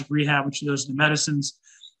pharmacologic rehab, which are those are the medicines,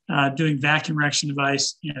 doing vacuum erection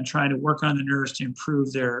device, and trying to work on the nerves to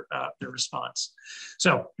improve their response.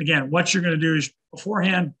 So again, what you're going to do is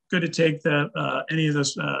beforehand, good to take any of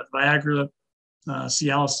those Viagra,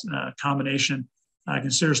 Cialis combination.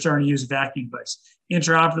 Consider starting to use a vacuum device.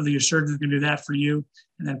 Intraoperatively, your surgeon is going to do that for you,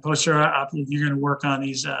 and then postoperatively, you're going to work on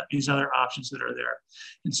these other options that are there.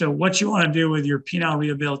 And so, what you want to do with your penile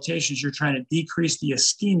rehabilitation is you're trying to decrease the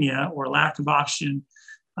ischemia or lack of oxygen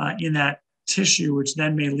in that tissue, which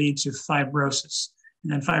then may lead to fibrosis.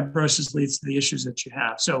 And then fibrosis leads to the issues that you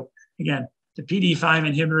have. So again, the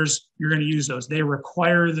PDE5 inhibitors, you're going to use those. They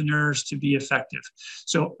require the nerves to be effective.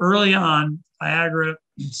 So early on, Viagra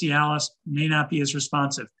and Cialis may not be as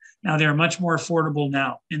responsive. Now, they're much more affordable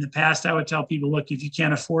now. In the past, I would tell people, look, if you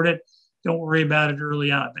can't afford it, don't worry about it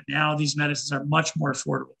early on. But now these medicines are much more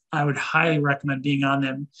affordable. I would highly recommend being on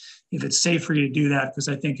them if it's safe for you to do that, because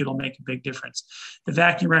I think it'll make a big difference. The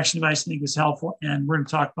vacuum erection device, I think, is helpful, and we're going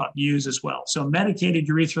to talk about Muse as well. So medicated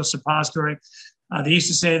urethral suppository, they used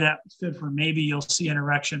to say that it's good for maybe you'll see an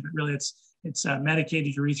erection, but really it's a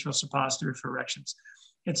medicated urethral suppository for erections.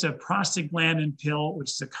 It's a prostaglandin pill,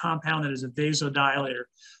 which is a compound that is a vasodilator.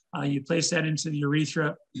 You place that into the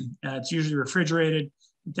urethra. It's usually refrigerated.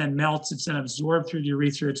 It then melts. It's then absorbed through the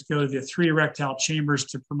urethra to go to the 3 erectile chambers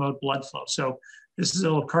to promote blood flow. So this is a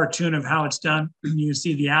little cartoon of how it's done. You can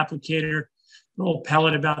see the applicator, a little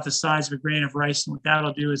pellet about the size of a grain of rice. And what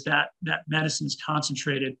that'll do is that medicine is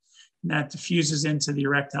concentrated, and that diffuses into the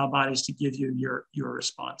erectile bodies to give you your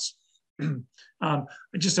response.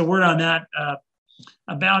 Just a word on that.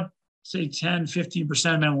 About, say, 10,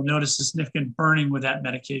 15% of men will notice a significant burning with that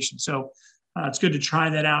medication. So it's good to try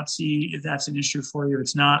that out, see if that's an issue for you. If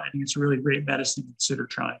it's not, I think it's a really great medicine to consider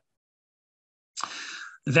trying.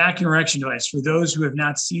 The vacuum erection device, for those who have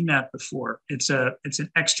not seen that before, it's an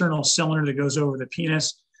external cylinder that goes over the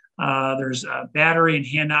penis. There's battery and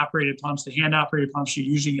hand-operated pumps. The hand-operated pumps, you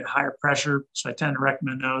usually get higher pressure, so I tend to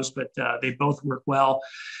recommend those, but they both work well.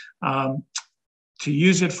 To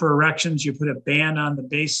use it for erections, you put a band on the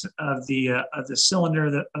base of the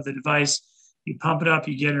cylinder of the device. You pump it up,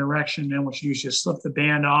 you get an erection. Then what you do is just slip the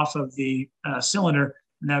band off of the cylinder,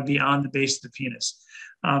 and that would be on the base of the penis.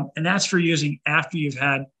 And that's for using after you've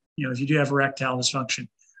had, if you do have erectile dysfunction.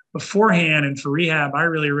 Beforehand and for rehab, I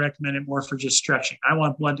really recommend it more for just stretching. I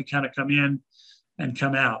want blood to kind of come in and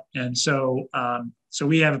come out. And so, so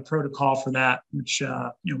we have a protocol for that, which,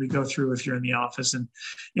 we go through if you're in the office. And,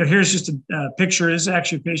 here's just a picture. This is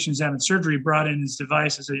actually a patient who's having surgery, brought in his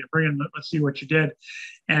device. I said, bring in, let's see what you did.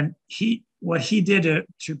 And what he did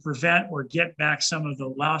to prevent or get back some of the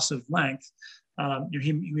loss of length,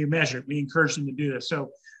 we measured, we encouraged him to do this.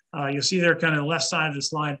 So you'll see there kind of the left side of the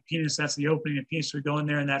slide, penis, that's the opening of the penis. We go in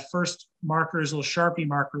there, and that first marker is a little Sharpie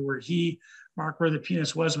marker where he marked where the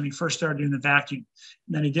penis was when he first started doing the vacuum.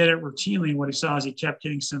 And then he did it routinely. What he saw is he kept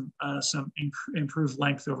getting some improved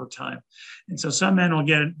length over time. And so some men will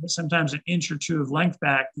get sometimes an inch or two of length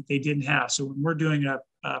back that they didn't have. So when we're doing a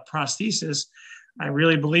prosthesis, I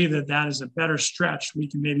really believe that is a better stretch. We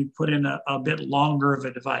can maybe put in a bit longer of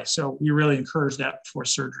a device. So we really encourage that before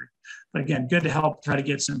surgery. But again, good to help try to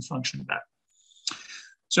get some function back.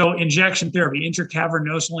 So injection therapy,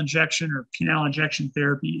 intracavernosal injection or penile injection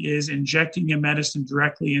therapy is injecting a medicine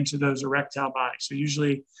directly into those erectile bodies. So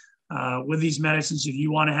usually with these medicines, if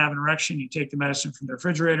you want to have an erection, you take the medicine from the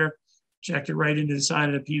refrigerator, inject it right into the side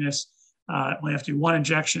of the penis. We have to do one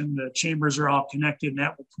injection. The chambers are all connected, and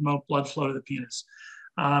that will promote blood flow to the penis.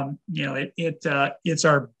 It's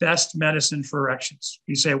our best medicine for erections.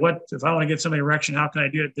 You say, what if I want to get somebody erection? How can I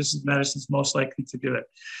do it? This is medicine's most likely to do it.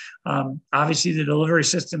 Obviously, the delivery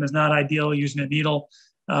system is not ideal. Using a needle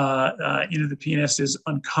into the penis is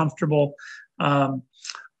uncomfortable.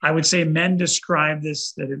 I would say men describe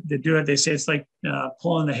this, that they do it. They say it's like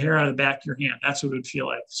pulling the hair out of the back of your hand. That's what it would feel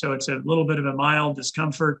like. So it's a little bit of a mild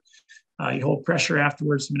discomfort. You hold pressure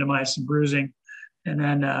afterwards to minimize some bruising. And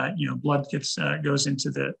then, blood goes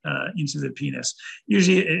into the penis.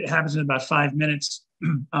 Usually it happens in about 5 minutes.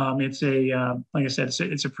 It's like I said,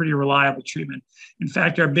 it's a pretty reliable treatment. In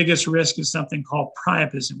fact, our biggest risk is something called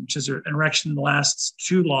priapism, which is an erection that lasts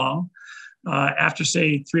too long. After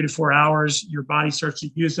say 3 to 4 hours, your body starts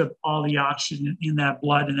to use up all the oxygen in that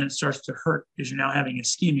blood, and then it starts to hurt because you're now having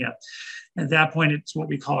ischemia. At that point, it's what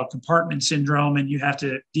we call a compartment syndrome, and you have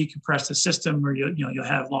to decompress the system, or you'll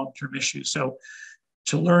have long-term issues. So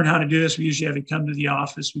to learn how to do this, we usually have to come to the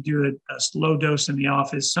office. We do a low dose in the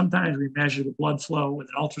office. Sometimes we measure the blood flow with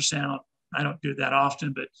an ultrasound. I don't do it that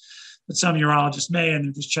often, but some urologists may, and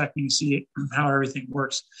they're just checking to see how everything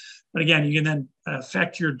works. But again, you can then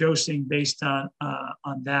affect your dosing based on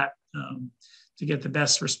that to get the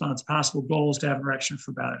best response possible. Goal is to have an erection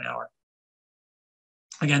for about an hour.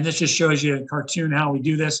 Again, this just shows you a cartoon how we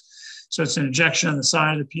do this. So it's an injection on the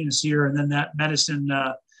side of the penis here, and then that medicine,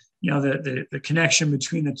 the connection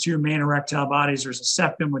between the two main erectile bodies. There's a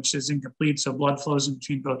septum, which is incomplete, so blood flows in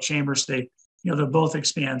between both chambers. They'll both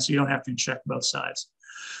expand, so you don't have to inject both sides.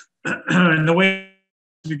 And the way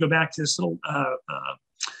we go back to this little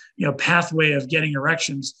pathway of getting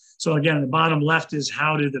erections. So again, the bottom left is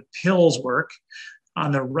how do the pills work. On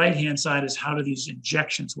the right-hand side is how do these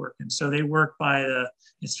injections work. And so they work by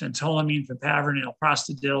it's phentolamine, papaverine, and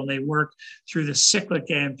prostadil. And they work through the cyclic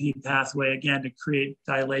AMP pathway, again, to create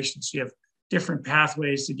dilation. So you have different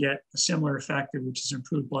pathways to get a similar effect, which is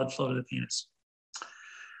improved blood flow to the penis.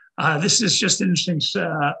 This is just interesting. This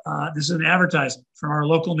is an advertisement from our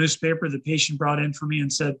local newspaper. The patient brought in for me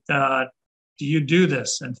and said, do you do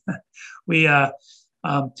this? And we,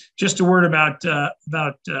 just a word about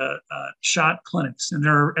shot clinics, and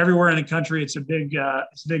they're everywhere in the country. It's a big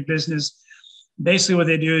business. Basically, what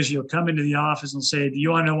they do is you'll come into the office and say, do you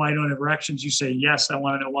want to know why you don't have erections? You say, yes, I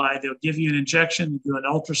want to know why. They'll give you an injection, they'll do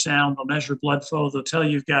an ultrasound, they'll measure blood flow, they'll tell you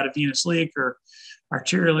you've got a venous leak or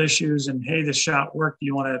arterial issues, and hey, this shot worked, do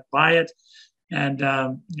you want to buy it? And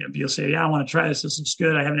you'll say, yeah, I want to try this. This looks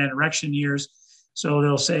good. I haven't had an erection in years. So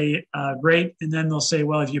they'll say, great. And then they'll say,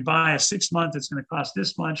 well, if you buy a 6 month, it's going to cost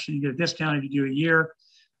this much. And you get a discount if you do a year.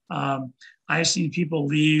 I've seen people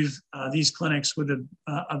leave these clinics with a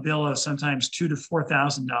bill of sometimes $2,000 to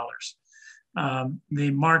 $4,000.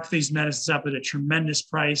 They mark these medicines up at a tremendous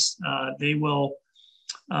price. They'll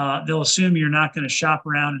assume you're not going to shop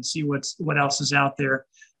around and see what else is out there.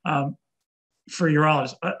 For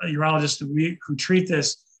urologists who treat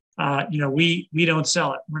this, we don't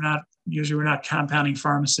sell it. We're not compounding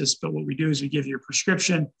pharmacists, but what we do is we give you a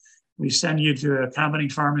prescription. We send you to a compounding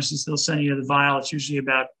pharmacist. They'll send you the vial. It's usually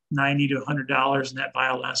about $90 to $100, and that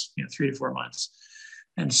vial lasts 3 to 4 months.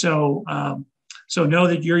 And so, so know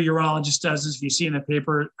that your urologist does this. If you see in the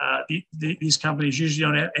paper, these companies usually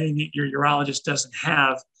don't have anything that your urologist doesn't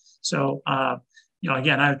have. So,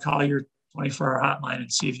 again, I would call your 24-hour hotline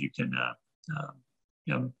and see if you can,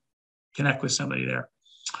 connect with somebody there.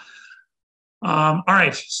 All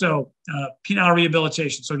right, so penile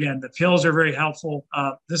rehabilitation. So again, the pills are very helpful.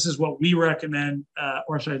 This is what we recommend,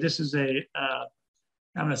 this is a,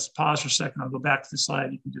 I'm gonna pause for a second. I'll go back to the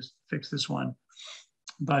slide. You can just fix this one.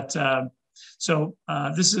 But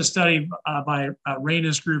this is a study by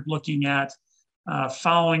Raina's group looking at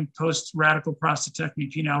following post-radical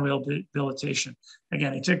prostatectomy penile rehabilitation.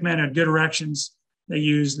 Again, they took men who had good erections. They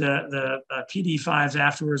used the PD5s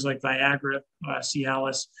afterwards, like Viagra,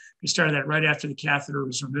 Cialis. They started that right after the catheter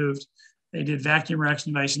was removed. They did vacuum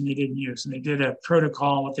erection device and they didn't use. And they did a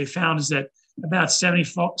protocol. What they found is that about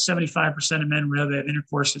 75% of men were able to have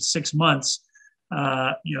intercourse at 6 months,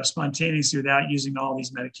 spontaneously without using all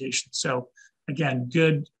these medications. So again,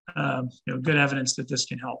 good evidence that this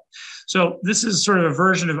can help. So this is sort of a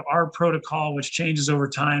version of our protocol, which changes over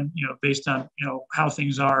time, based on, how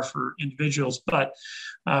things are for individuals. But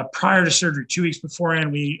prior to surgery, 2 weeks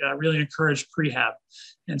beforehand, we really encourage prehab.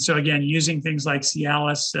 And so again, using things like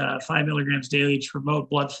Cialis, 5 milligrams daily to promote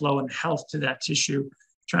blood flow and health to that tissue,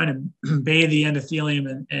 trying to bathe the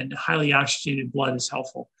endothelium and highly oxygenated blood is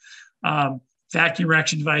helpful. Vacuum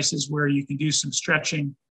erection devices where you can do some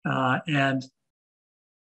stretching and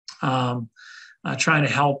trying to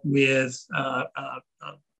help with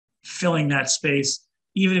filling that space.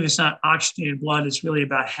 Even if it's not oxygenated blood, it's really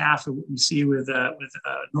about half of what we see with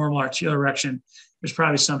normal arterial erection. There's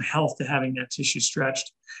probably some health to having that tissue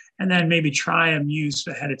stretched. And then maybe try a Muse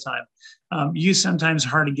ahead of time. Muse sometimes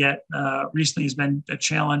hard to get. Recently has been a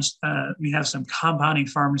challenge. We have some compounding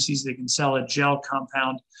pharmacies that can sell a gel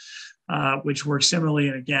compound, which works similarly.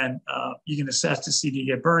 And again, you can assess to see, do you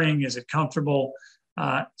get burning? Is it comfortable?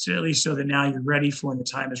 So at least so that now you're ready for when the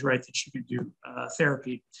time is right that you can do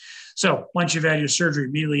therapy. So once you've had your surgery,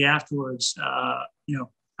 immediately afterwards, I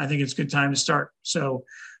think it's a good time to start. So,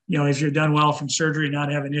 if you're done well from surgery,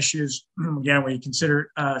 not having issues, again, we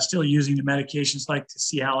consider still using the medications like the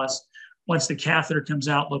Cialis. Once the catheter comes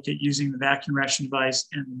out, look at using the vacuum erection device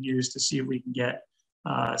and the Muse to see if we can get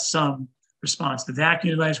some response. The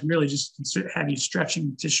vacuum device really just have you stretching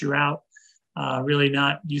the tissue out. Really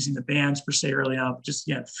not using the bands per se early on, but just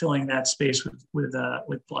again filling that space with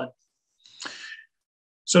blood.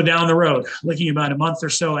 So down the road, looking about a month or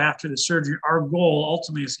so after the surgery, our goal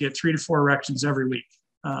ultimately is to get 3 to 4 erections every week,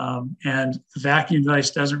 and the vacuum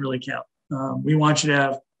device doesn't really count. We want you to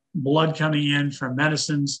have blood coming in from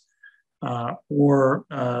medicines or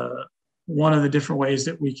one of the different ways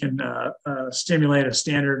that we can stimulate a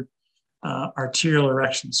standard arterial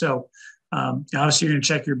erection. So. Obviously, you're going to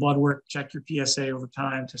check your blood work, check your PSA over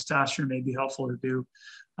time. Testosterone may be helpful to do.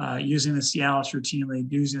 Using the Cialis routinely,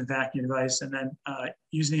 using the vacuum device, and then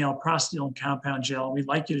using the L-prostacyclin and compound gel. We'd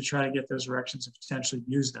like you to try to get those erections and potentially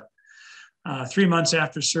use them. 3 months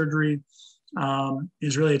after surgery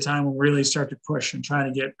is really a time when we really start to push and try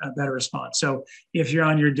to get a better response. So if you're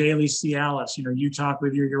on your daily Cialis, you talk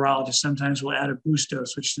with your urologist. Sometimes we'll add a boost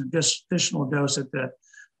dose, which is an additional dose at the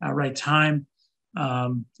right time.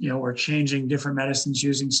 We're changing different medicines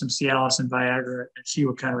using some Cialis and Viagra and see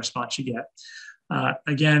what kind of response you get.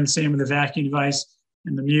 Again, same with the vacuum device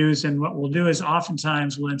and the Muse. And what we'll do is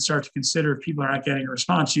oftentimes we'll then start to consider if people are not getting a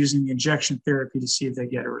response using the injection therapy to see if they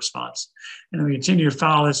get a response. And then we continue to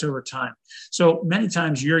follow this over time. So many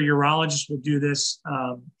times your urologist will do this,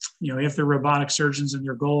 if they're robotic surgeons and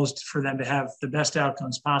their goal is for them to have the best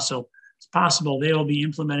outcomes possible, they will be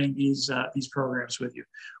implementing these programs with you.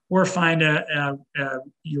 Or find a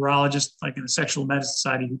urologist like in the sexual medicine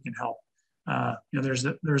society who can help. There's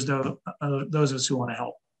those of us who want to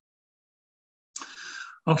help.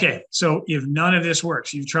 Okay, so if none of this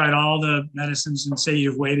works, you've tried all the medicines and say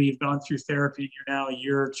you've waited, you've gone through therapy, you're now a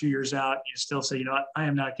year or 2 years out, you still say, I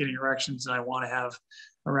am not getting erections and I want to have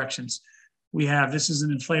erections. This is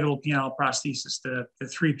an inflatable penile prosthesis, the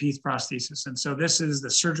 3-piece prosthesis. And so this is the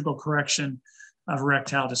surgical correction of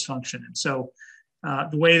erectile dysfunction. And so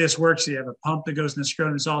the way this works, you have a pump that goes in the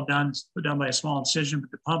scrotum. It's all done. It's put down by a small incision,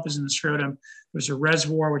 but the pump is in the scrotum. There's a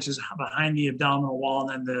reservoir, which is behind the abdominal wall.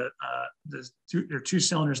 And then there are 2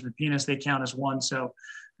 cylinders in the penis. They count as one. So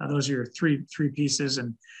those are your three pieces.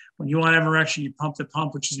 And when you want to have erection, you pump the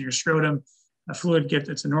pump, which is in your scrotum. A fluid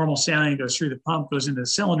it's a normal saline, goes through the pump, goes into the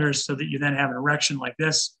cylinders so that you then have an erection like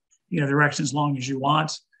this. You have the erection as long as you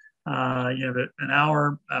want. You have an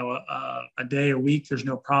hour, a day, a week. There's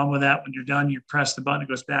no problem with that. When you're done, you press the button, it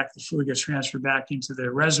goes back, the fluid gets transferred back into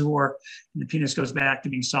the reservoir, and the penis goes back to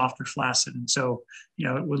being soft or flaccid. And so,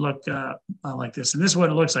 it would look like this. And this is what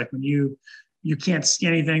it looks like when you can't see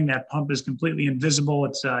anything. That pump is completely invisible.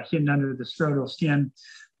 It's hidden under the scrotal skin.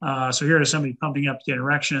 So here is somebody pumping up to get an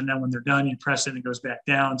erection, and then when they're done, you press it and it goes back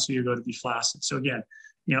down, so you go to be flaccid. So again,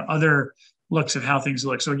 other looks of how things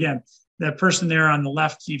look. So again, that person there on the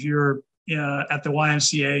left, if you're at the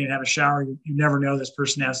YMCA and have a shower, you never know this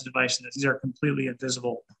person has a device in this. These are completely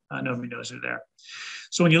invisible. Nobody knows they're there.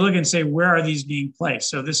 So when you look and say, where are these being placed?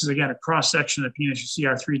 So this is, again, a cross-section of the penis. You see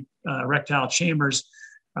our three erectile chambers.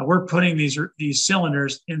 We're putting these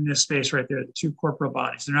cylinders in this space right there, the two corporal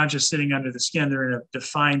bodies. They're not just sitting under the skin. They're in a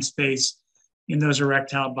defined space in those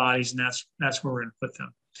erectile bodies, and that's where we're going to put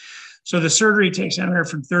them. So the surgery takes anywhere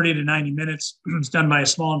from 30 to 90 minutes. It's done by a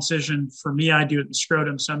small incision. For me, I do it in the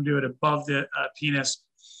scrotum. Some do it above the penis,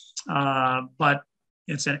 but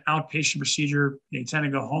it's an outpatient procedure. They tend to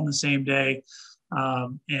go home the same day.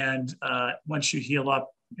 And once you heal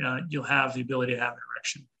up, you'll have the ability to have an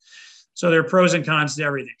erection. So there are pros and cons to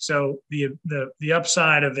everything. So the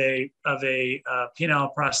upside of a penile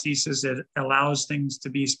prosthesis, it allows things to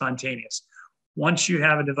be spontaneous. Once you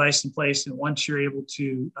have a device in place and once you're able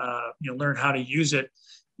to learn how to use it,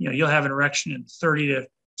 you'll have an erection in 30 to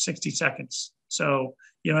 60 seconds. So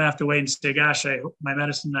you don't have to wait and say, gosh, my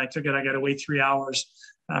medicine, I took it, I got to wait 3 hours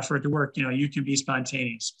for it to work. You can be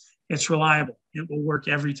spontaneous. It's reliable. It will work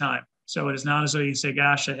every time. So it is not as though you say,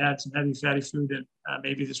 gosh, I had some heavy fatty food and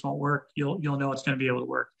maybe this won't work. You'll know it's going to be able to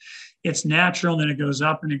work. It's natural, and then it goes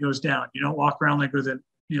up and it goes down. You don't walk around like with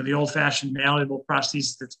the old-fashioned malleable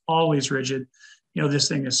prosthesis that's always rigid. This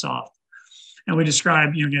thing is soft. And we describe,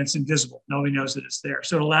 again, it's invisible. Nobody knows that it's there.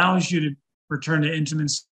 So it allows you to return to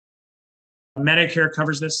intimacy. Medicare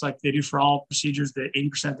covers this like they do for all procedures, the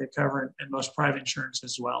 80% they cover, and most private insurance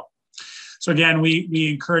as well. So again, we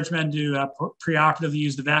encourage men to preoperatively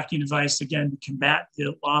use the vacuum device, again, to combat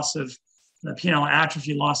the loss of the penile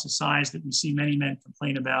atrophy, loss of size that we see many men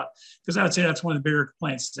complain about. Because I would say that's one of the bigger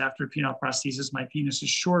complaints is after penile prosthesis, my penis is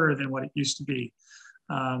shorter than what it used to be.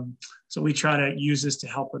 So we try to use this to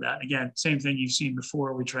help with that. Again, same thing you've seen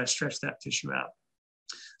before. We try to stretch that tissue out.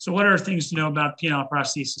 So what are things to know about penile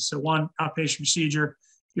prosthesis? So one, outpatient procedure,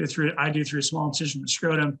 I do through a small incision in the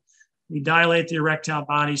scrotum. We dilate the erectile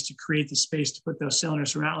bodies to create the space to put those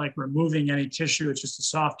cylinders. So we're not like removing any tissue. It's just a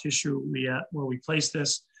soft tissue where we place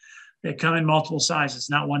this. They come in multiple sizes,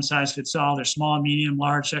 not one size fits all. They're small, medium,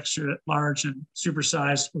 large, extra large, and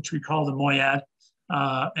supersized, which we call the Moyad.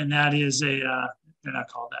 And that is they're not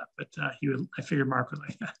called that, but I figured Mark would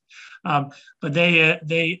like that. But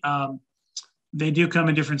they do come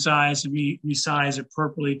in different size, and we size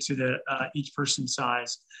appropriately to each person's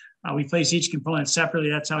size. We place each component separately.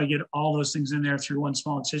 That's how we get all those things in there through one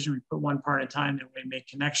small incision. We put one part at a time, and we make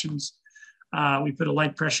connections. We put a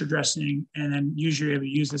light pressure dressing, and then usually we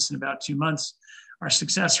use this in about 2 months. Our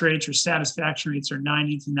success rates or satisfaction rates are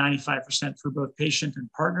 90 to 95% for both patient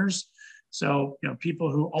and partners. So,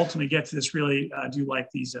 people who ultimately get to this really do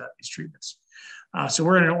like these treatments. So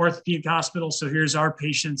we're in an orthopedic hospital. So here's our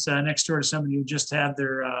patients next door to somebody who just had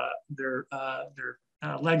their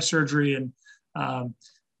leg surgery, and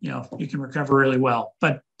you can recover really well.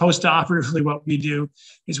 But post-operatively, what we do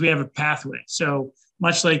is we have a pathway. So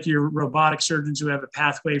much like your robotic surgeons who have a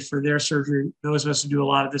pathway for their surgery, those of us who do a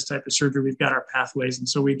lot of this type of surgery, we've got our pathways. And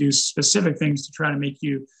so we do specific things to try to make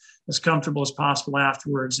you as comfortable as possible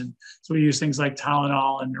afterwards. And so we use things like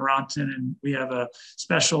Tylenol and Neurontin, and we have a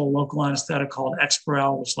special local anesthetic called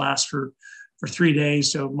Exparel, which lasts for 3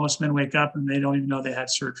 days. So most men wake up and they don't even know they had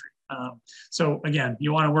surgery. So again,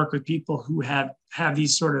 you want to work with people who have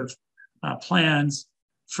these sort of plans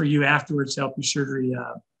for you afterwards to help your surgery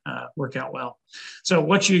work out well. So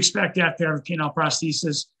what you expect after having penile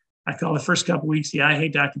prosthesis, I call the first couple of weeks the I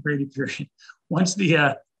hate Dr. Brady period. Once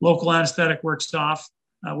the local anesthetic wears off,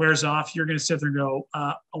 you're going to sit there and go,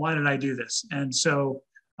 why did I do this? And so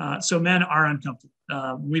men are uncomfortable.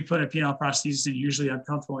 We put a penile prosthesis in, usually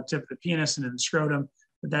uncomfortable in the tip of the penis and in the scrotum,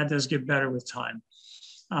 but that does get better with time.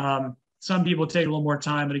 Some people take a little more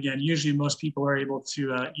time, but again, usually most people are able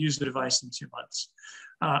to use the device in 2 months.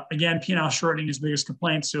 Again, penile shortening is the biggest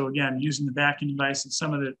complaint. So again, using the vacuum device and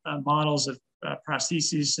some of the models of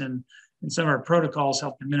prostheses and some of our protocols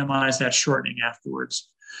help to minimize that shortening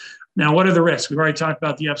afterwards. Now, what are the risks? We've already talked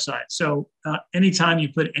about the upside. So anytime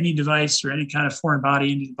you put any device or any kind of foreign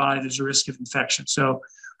body into the body, there's a risk of infection. So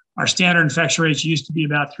our standard infection rates used to be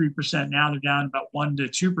about 3%. Now they're down about 1 to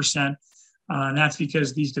 2%. And that's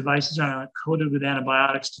because these devices are coated with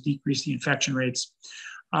antibiotics to decrease the infection rates.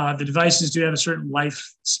 The devices do have a certain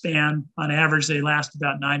lifespan. On average, they last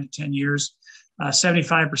about 9 to 10 years.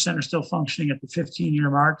 75% are still functioning at the 15-year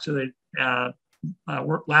mark, so they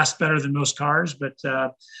last better than most cars, but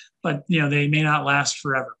they may not last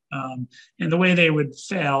forever. And the way they would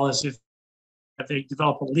fail is if they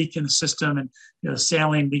develop a leak in the system and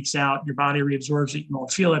saline leaks out, your body reabsorbs it, you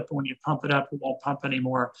won't feel it, but when you pump it up, it won't pump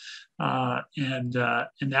anymore. And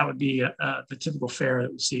that would be the typical fare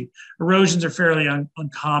that we see. Erosions are fairly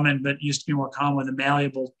uncommon, but used to be more common with a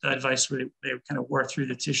malleable device where they kind of wore through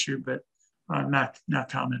the tissue, but not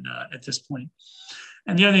common at this point.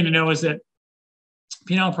 And the other thing to know is that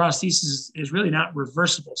penile prosthesis is really not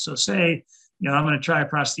reversible. So say, I'm going to try a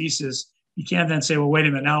prosthesis. You can't then say, well, wait a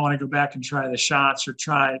minute, now I want to go back and try the shots or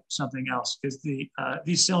try something else, because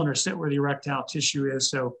these cylinders sit where the erectile tissue is.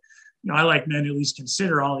 So, I like men to at least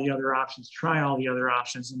consider all the other options, try all the other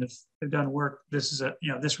options. And if it doesn't work, this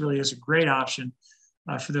really is a great option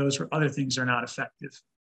for those where other things are not effective.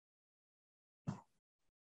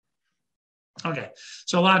 Okay,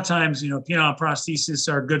 so a lot of times, penile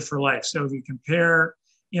prostheses are good for life. So if you compare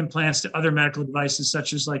implants to other medical devices,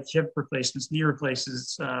 such as like hip replacements, knee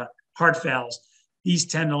replacements, heart valves, these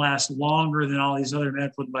tend to last longer than all these other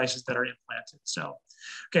medical devices that are implanted. So,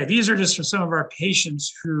 okay, these are just for some of our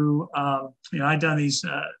patients who, I've done these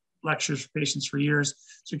lectures for patients for years.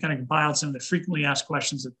 So we kind of compiled some of the frequently asked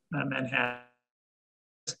questions that men have.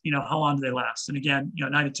 How long do they last? And again,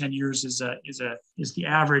 9 to 10 years is the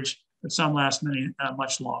average, but some last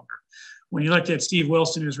much longer. When you looked at Steve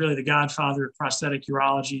Wilson, who's really the godfather of prosthetic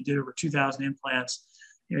urology, did over 2,000 implants.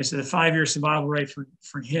 He said the 5-year survival rate for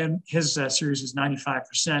him, his series was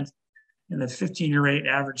 95%, and the 15-year rate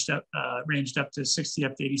ranged up to 60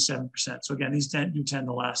 up to 87%. So again, these tend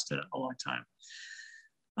to last a long time.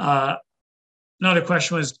 Another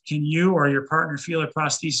question was, can you or your partner feel a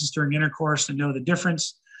prosthesis during intercourse and know the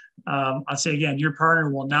difference? I'll say again, your partner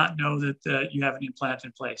will not know that you have an implant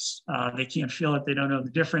in place. They can't feel it. They don't know the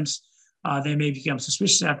difference. They may become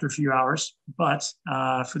suspicious after a few hours, but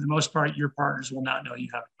for the most part, your partners will not know you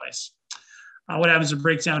have a device. What happens if it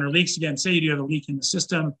breaks down or leaks? Again, say you do have a leak in the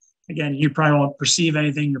system. Again, you probably won't perceive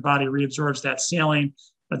anything. Your body reabsorbs that saline,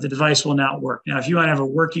 but the device will not work. Now, if you want to have a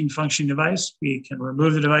working, functioning device, we can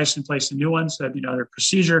remove the device and place a new one. So that'd be another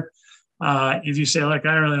procedure. If you say, look,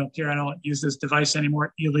 I really don't care, I don't use this device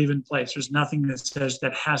anymore, you leave it in place. There's nothing that says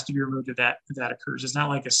that has to be removed if that occurs. It's not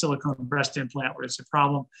like a silicone breast implant where it's a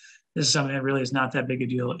problem. This is something that really is not that big a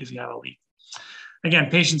deal if you have a leak.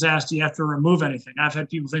 Again, patients ask, do you have to remove anything? I've had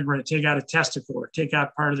people think we're going to take out a testicle or take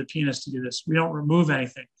out part of the penis to do this. We don't remove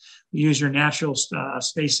anything. We use your natural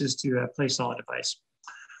spaces to place all the device.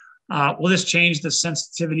 Will this change the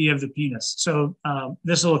sensitivity of the penis? So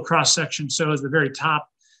this little cross section shows the very top,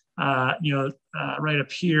 right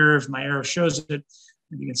up here, if my arrow shows it,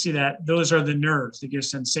 you can see that those are the nerves that give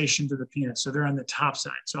sensation to the penis. So they're on the top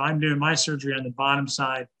side. So I'm doing my surgery on the bottom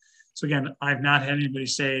side. So again, I've not had anybody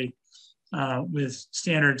say with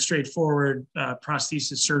standard, straightforward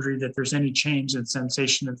prosthesis surgery that there's any change in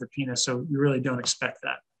sensation of the penis. So you really don't expect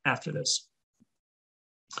that after this.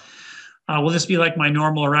 Will this be like my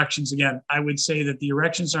normal erections? Again, I would say that the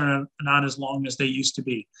erections are not as long as they used to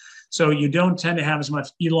be. So you don't tend to have as much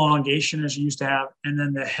elongation as you used to have. And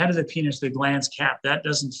then the head of the penis, the glans cap, that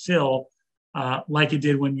doesn't fill like it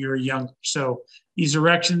did when you were younger. So these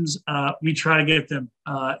erections, we try to get them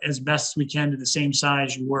as best as we can to the same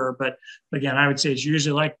size you were. But again, I would say it's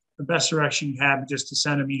usually like the best erection you have, just a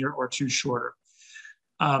centimeter or two shorter.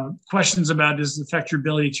 Questions about, does it affect your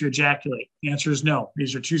ability to ejaculate? The answer is no.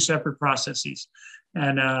 These are two separate processes.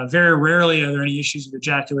 And very rarely are there any issues with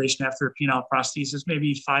ejaculation after a penile prosthesis,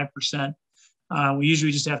 maybe 5%. We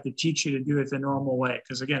usually just have to teach you to do it the normal way.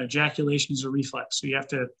 Because again, ejaculation is a reflex. So you have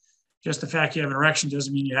to, just the fact you have an erection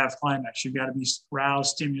doesn't mean you have climax. You've got to be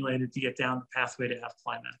aroused, stimulated to get down the pathway to have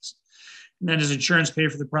climax. And then does insurance pay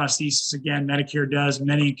for the prosthesis? Again, Medicare does,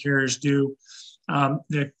 many carriers do.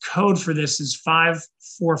 The code for this is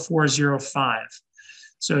 54405.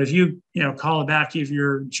 So if you call the back of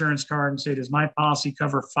your insurance card and say, does my policy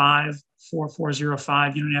cover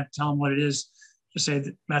 54405? You don't have to tell them what it is. Just say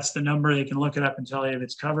that's the number. They can look it up and tell you if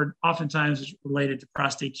it's covered. Oftentimes it's related to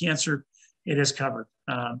prostate cancer. It is covered.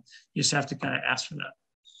 You just have to kind of ask for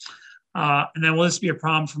that. And then will this be a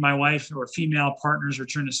problem for my wife or female partners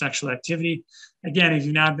return to sexual activity? Again, if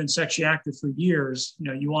you've not been sexually active for years,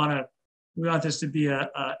 we want this to be a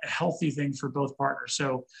healthy thing for both partners.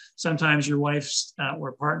 So sometimes your wife's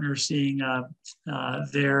or partner seeing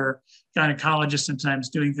their gynecologist, sometimes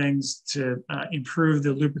doing things to improve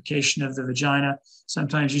the lubrication of the vagina.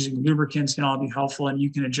 Sometimes using lubricants can all be helpful, and you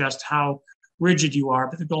can adjust how rigid you are,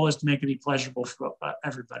 but the goal is to make it be pleasurable for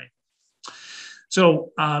everybody.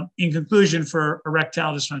 So in conclusion, for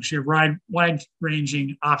erectile dysfunction, you have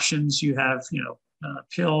wide-ranging options. You have,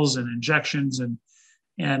 pills and injections,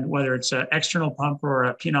 and whether it's an external pump or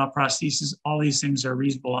a penile prosthesis, all these things are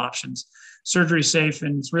reasonable options. Surgery safe,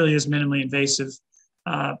 and it really is minimally invasive.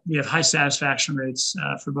 We have high satisfaction rates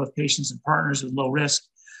for both patients and partners with low risk,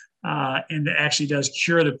 and it actually does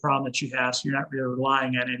cure the problem that you have, so you're not really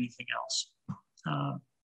relying on anything else.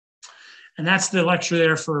 And that's the lecture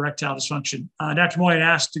there for erectile dysfunction. Dr. Moyad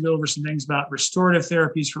asked to go over some things about restorative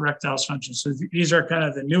therapies for erectile dysfunction. So these are kind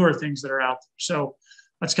of the newer things that are out there. So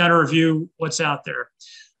let's kind of review what's out there.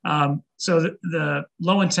 So the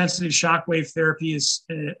low intensity shockwave therapy is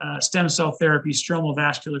stem cell therapy, stromal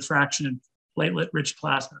vascular fraction, and platelet rich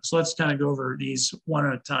plasma. So let's kind of go over these one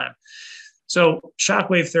at a time. So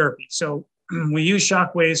shockwave therapy. So we use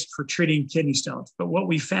shockwaves for treating kidney stones, but what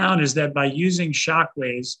we found is that by using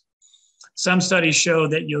shockwaves, some studies show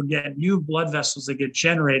that you'll get new blood vessels that get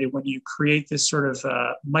generated when you create this sort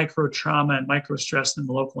of micro trauma and micro stress in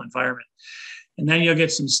the local environment. And then you'll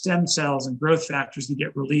get some stem cells and growth factors that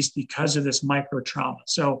get released because of this micro trauma.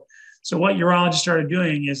 So what urologists started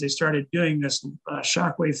doing is they started doing this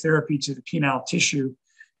shockwave therapy to the penile tissue.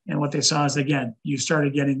 And what they saw is, again, you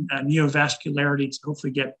started getting neovascularity to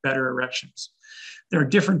hopefully get better erections. There are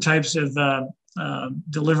different types of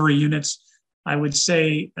delivery units. I would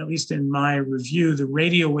say, at least in my review, the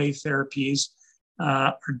radio wave therapies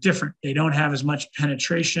are different. They don't have as much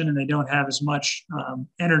penetration, and they don't have as much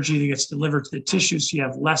energy that gets delivered to the tissue, so you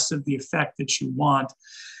have less of the effect that you want.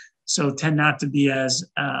 So tend not to be as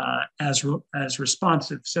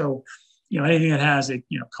responsive. So, anything that has a,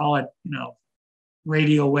 call it,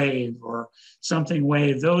 radio wave or something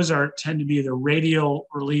wave, those tend to be the radial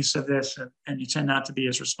release of this, and you tend not to be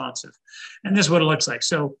as responsive. And this is what it looks like.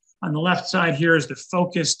 So on the left side here is the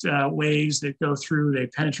focused waves that go through. They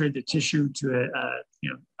penetrate the tissue to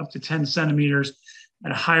up to 10 centimeters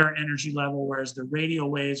at a higher energy level, whereas the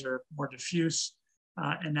radial waves are more diffuse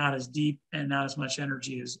and not as deep, and not as much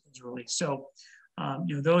energy is released. So,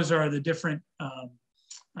 those are the different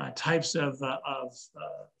types of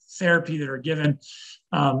therapy that are given.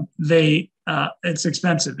 It's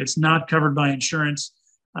expensive. It's not covered by insurance.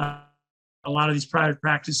 A lot of these private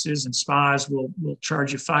practices and spas will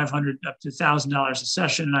charge you $500 up to $1,000 a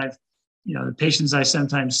session. And the patients I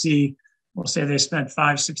sometimes see will say they spent $5,000,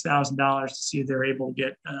 $6,000 to see if they're able to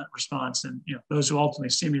get a response. And those who ultimately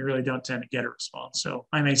see me really don't tend to get a response. So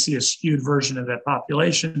I may see a skewed version of that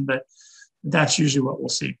population, but that's usually what we'll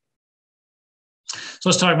see. So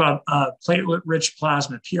let's talk about platelet-rich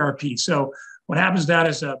plasma, PRP. So what happens to that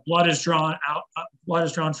is blood is drawn out. Blood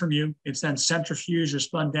is drawn from you. It's then centrifuged or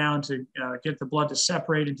spun down to get the blood to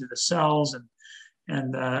separate into the cells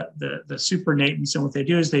and the supernatants. And what they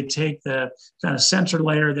do is they take the kind of center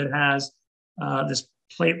layer that has this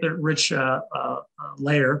platelet-rich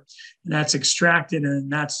layer, and that's extracted,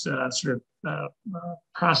 and that's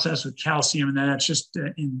processed with calcium, and then that's just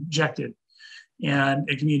injected. And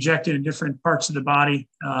it can be injected in different parts of the body.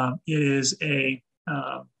 It is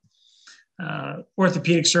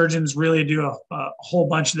orthopedic surgeons really do a whole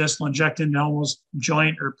bunch of this. They'll inject into almost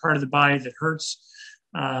joint or part of the body that hurts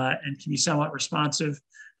and can be somewhat responsive.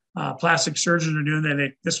 Plastic surgeons are doing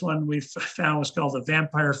that. This one we found was called the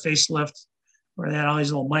vampire facelift, where they had all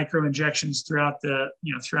these little micro injections throughout the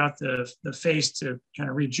face to kind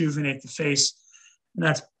of rejuvenate the face. And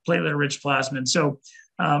that's platelet-rich plasma. And so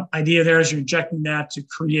idea there is you're injecting that to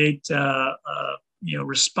create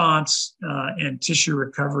response and tissue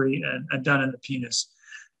recovery and done in the penis.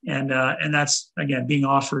 And that's, again, being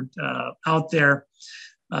offered out there.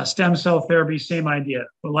 Stem cell therapy, same idea.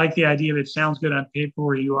 But like the idea of it sounds good on paper,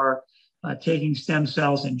 where you are taking stem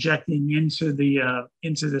cells, injecting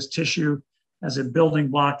into this tissue as a building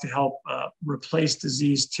block to help replace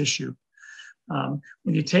diseased tissue.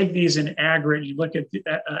 When you take these in aggregate, you look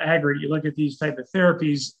at these type of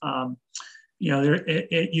therapies.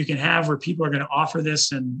 You can have where people are going to offer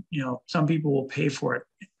this, and some people will pay for it.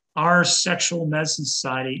 Our Sexual Medicine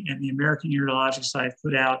Society and the American Urologic Society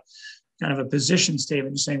put out kind of a position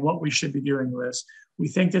statement saying what we should be doing with this. We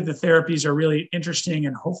think that the therapies are really interesting,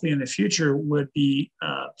 and hopefully in the future would be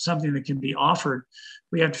something that can be offered.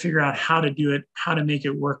 We have to figure out how to do it, how to make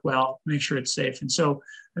it work well, make sure it's safe. And so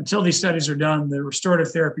until these studies are done, the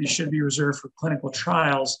restorative therapy should be reserved for clinical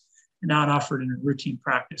trials and not offered in a routine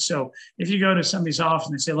practice. So if you go to somebody's office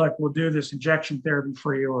and they say, look, we'll do this injection therapy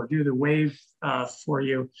for you, or do the wave for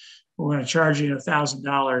you, we're going to charge you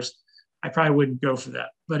 $1,000, I probably wouldn't go for that.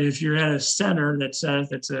 But if you're at a center that's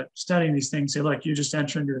studying these things, say, look, you just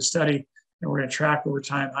enter into a study, and we're going to track over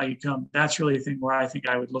time how you come. That's really the thing where I think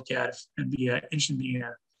I would look at and be interested in being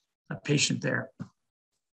a patient there.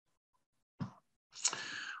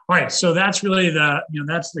 All right, so that's really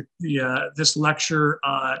that's this lecture,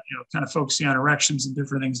 kind of focusing on erections and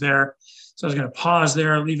different things there. So I was going to pause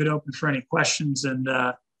there, leave it open for any questions, and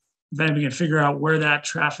if anybody can figure out where that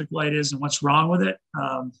traffic light is and what's wrong with it,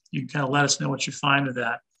 you can kind of let us know what you find with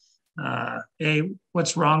that. A,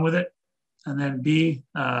 what's wrong with it? And then B,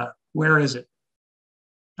 where is it?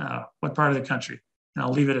 What part of the country? And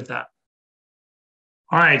I'll leave it at that.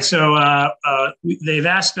 All right, so they've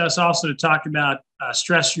asked us also to talk about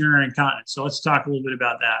stress urinary incontinence. So let's talk a little bit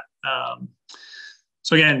about that.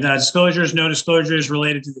 So again, disclosures, no disclosures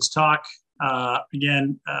related to this talk.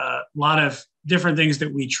 Again, a lot of different things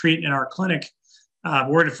that we treat in our clinic. We're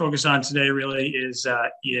going to focus on today really is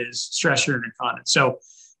stress urinary incontinence. So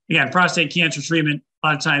again, prostate cancer treatment, a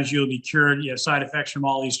lot of times you'll be cured. You have side effects from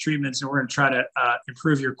all these treatments, and we're going to try to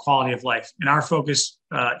improve your quality of life. And our focus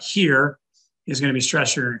here is going to be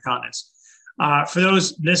stress urinary incontinence. For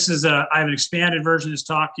those, I have an expanded version of this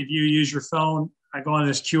talk. If you use your phone, I go on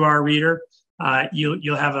this QR reader.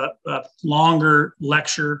 You'll have a longer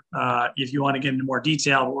lecture if you want to get into more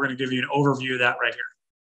detail, but we're going to give you an overview of that right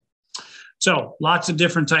here. So lots of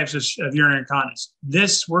different types of urinary incontinence.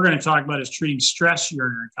 This we're going to talk about is treating stress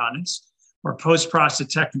urinary incontinence or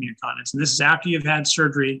post-prostatectomy incontinence. And this is after you've had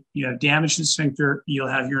surgery, you have damage to the sphincter, you'll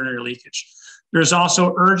have urinary leakage. There's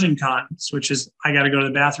also urge incontinence, which is I got to go to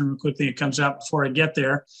the bathroom quickly. It comes out before I get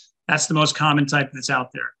there. That's the most common type that's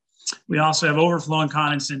out there. We also have overflow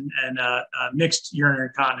incontinence and mixed urinary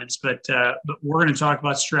incontinence, but we're going to talk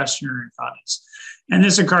about stress urinary incontinence. And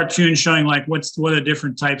this is a cartoon showing like what are the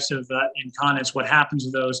different types of incontinence, what happens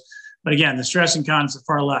to those. But again, the stress incontinence at the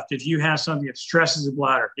far left, if you have something that stresses the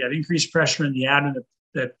bladder, you have increased pressure in the abdomen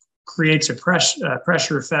that creates a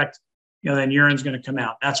pressure effect, then urine's going to come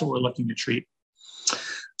out. That's what we're looking to treat.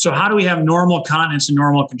 So how do we have normal continence and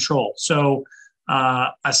normal control? So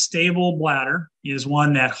a stable bladder is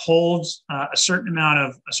one that holds a certain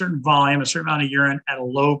volume, a certain amount of urine at a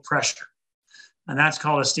low pressure. And that's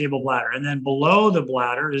called a stable bladder. And then below the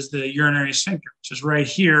bladder is the urinary sphincter, which is right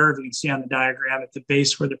here, if you can see on the diagram, at the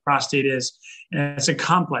base where the prostate is. And it's a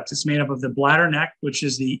complex. It's made up of the bladder neck, which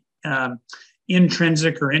is the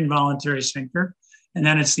intrinsic or involuntary sphincter. And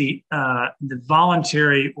then it's the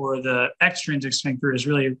voluntary or the extrinsic sphincter is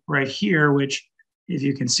really right here, which, if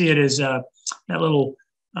you can see it, is that little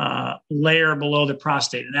layer below the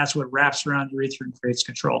prostate. And that's what wraps around the urethra and creates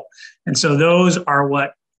control. And so those are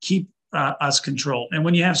what keep us controlled. And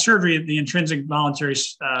when you have surgery, the intrinsic voluntary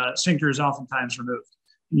sphincter is oftentimes removed.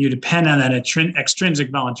 And you depend on that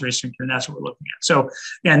extrinsic voluntary sphincter, and that's what we're looking at. So,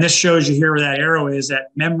 and this shows you here where that arrow is, that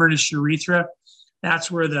membranous urethra.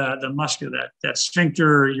 That's where the muscular, that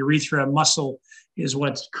sphincter urethra muscle is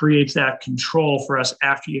what creates that control for us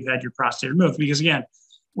after you've had your prostate removed. Because again,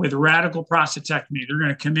 with radical prostatectomy, they're going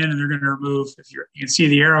to come in and they're going to remove, you can see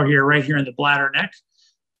the arrow here, right here in the bladder neck,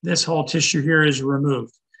 this whole tissue here is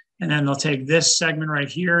removed. And then they'll take this segment right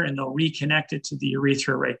here and they'll reconnect it to the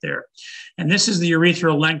urethra right there. And this is the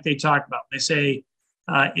urethral length they talk about. They say,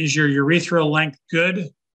 is your urethral length good?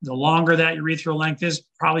 The longer that urethral length is,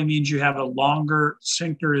 probably means you have a longer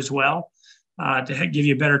sphincter as well to give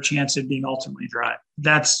you a better chance of being ultimately dry.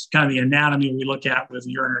 That's kind of the anatomy we look at with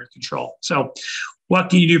urinary control. So what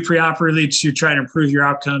can you do preoperatively to try to improve your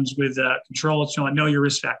outcomes with control? So know your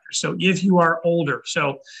risk factors. So if you are older,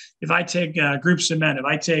 so if I take groups of men, if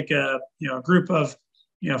I take a group of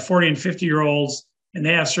 40 and 50-year-olds and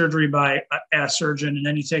they have surgery by a surgeon, and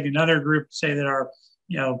then you take another group, say that are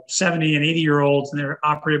 70 and 80-year-olds, and they're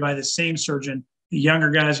operated by the same surgeon, the younger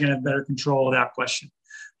guy is going to have better control without question.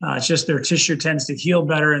 It's just their tissue tends to heal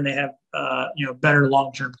better, and they have better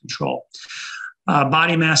long-term control.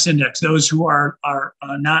 Body mass index, those who are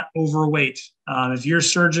not overweight. If your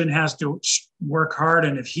surgeon has to work hard,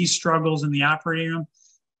 and if he struggles in the operating room,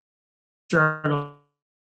 struggle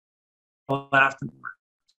afterwards.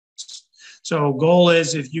 So goal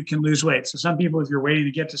is if you can lose weight. So some people, if you're waiting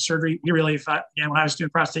to get to surgery, when I was doing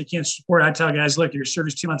prostate cancer support, I tell guys, look, if your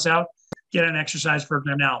surgery's 2 months out, get an exercise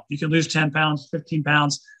program now. You can lose 10 pounds, 15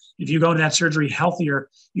 pounds. If you go to that surgery healthier,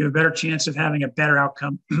 you have a better chance of having a better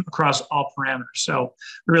outcome across all parameters. So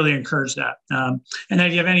really encourage that. And then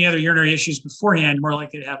if you have any other urinary issues beforehand, you're more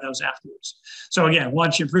likely to have those afterwards. So again,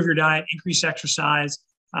 once you improve your diet, increase exercise,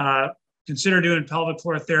 consider doing pelvic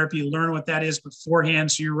floor therapy, learn what that is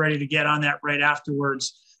beforehand so you're ready to get on that right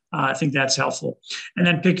afterwards. I think that's helpful. And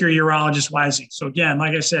then pick your urologist wisely. So again,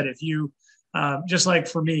 like I said, if you, just like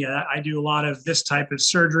for me, I do a lot of this type of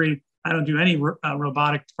surgery. I don't do any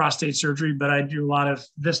robotic prostate surgery, but I do a lot of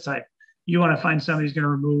this type. You want to find somebody who's going to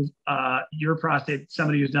remove your prostate,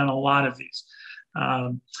 somebody who's done a lot of these.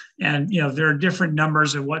 And there are different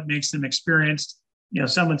numbers of what makes them experienced.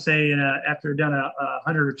 Some would say after they've done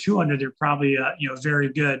 100 or 200, they're probably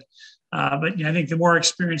very good. But I think the more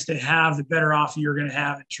experience they have, the better off you're going to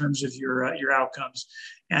have in terms of your outcomes.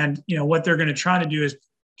 And what they're going to try to do is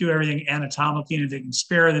do everything anatomically, and if they can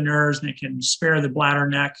spare the nerves and they can spare the bladder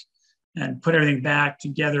neck and put everything back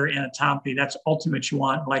together anatomically, that's ultimately what you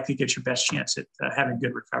want, likely get your best chance at having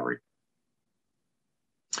good recovery.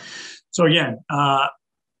 So again,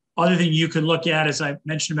 other thing you could look at, as I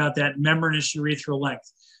mentioned about that membranous urethral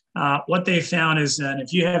length. What they found is that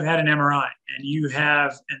if you have had an MRI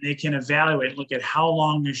and they can evaluate, look at how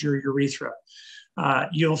long is your urethra,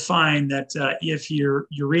 you'll find that if your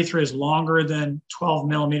urethra is longer than 12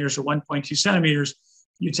 millimeters or 1.2 centimeters,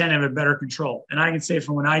 you tend to have a better control. And I can say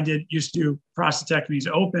from when I used to do prostatectomies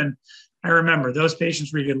open, I remember those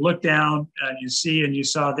patients where you could look down and you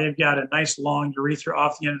saw they've got a nice long urethra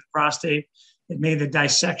off the end of the prostate. It made the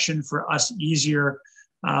dissection for us easier.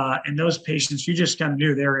 And those patients, you just kind of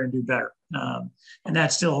knew they were going to do better. And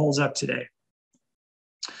that still holds up today.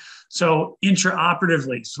 So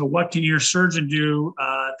intraoperatively, so what can your surgeon do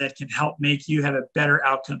that can help make you have a better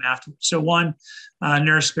outcome afterwards? So one,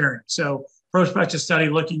 nerve sparing. So prospective study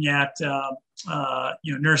looking at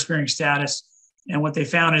nerve sparing status. And what they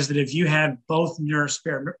found is that if you had both nerve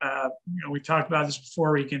spare, we talked about this before,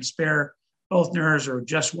 where you can spare both nerves or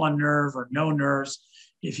just one nerve or no nerves.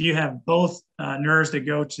 If you have both nerves that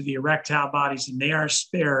go to the erectile bodies and they are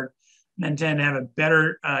spared, men tend to have a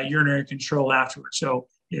better urinary control afterwards. So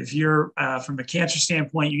if you're from a cancer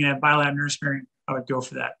standpoint, you can have bilateral nerve sparing, I would go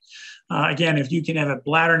for that. Again, if you can have a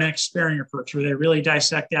bladder neck sparing approach where they really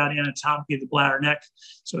dissect out anatomically the bladder neck,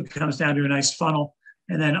 so it comes down to a nice funnel.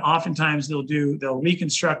 And then oftentimes they'll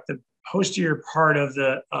reconstruct the posterior part of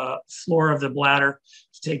the floor of the bladder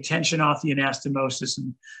to take tension off the anastomosis.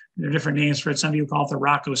 And there are different names for it. Some people call it the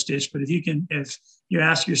Rocco stitch. But if you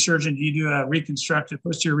ask your surgeon, do you do a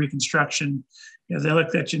posterior reconstruction? If they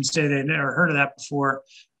look at you and say they've never heard of that before,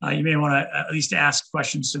 you may want to at least ask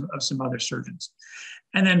questions of some other surgeons.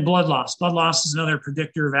 And then blood loss. Blood loss is another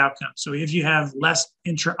predictor of outcome. So if you have less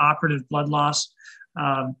intraoperative blood loss,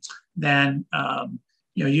 then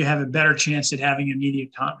you have a better chance at having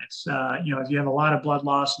immediate continence. If you have a lot of blood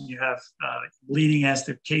loss and you have bleeding as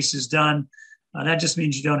the case is done, that just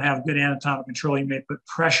means you don't have good anatomic control. You may put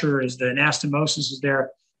pressure as the anastomosis is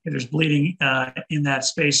there. If there's bleeding in that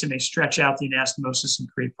space, it may stretch out the anastomosis and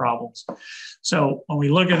create problems. So when we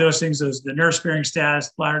look at those things, the nerve sparing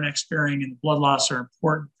status, bladder neck sparing, and blood loss are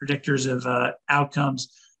important predictors of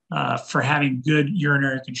outcomes for having good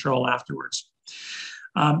urinary control afterwards.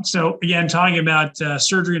 So again, talking about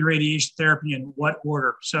surgery and radiation therapy in what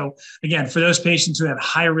order. So again, for those patients who have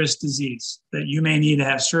high-risk disease that you may need to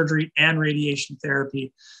have surgery and radiation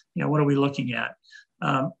therapy, what are we looking at?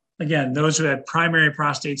 Again, those who had primary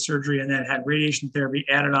prostate surgery and then had radiation therapy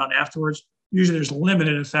added on afterwards, usually there's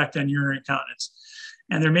limited effect on urinary incontinence.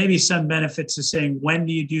 And there may be some benefits to saying, when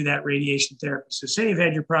do you do that radiation therapy? So say you've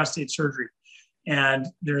had your prostate surgery and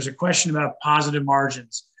there's a question about positive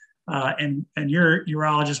margins. And your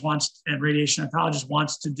urologist and radiation oncologist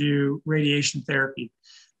wants to do radiation therapy.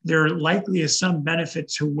 There likely is some benefit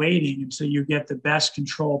to waiting until you get the best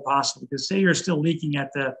control possible. Because say you're still leaking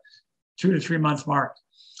at the 2 to 3 month mark.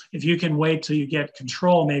 If you can wait till you get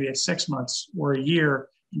control, maybe at 6 months or a year,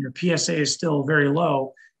 and your PSA is still very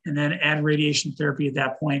low, and then add radiation therapy at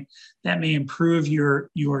that point, that may improve your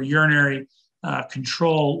urinary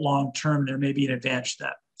control long term. There may be an advantage to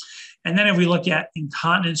that. And then if we look at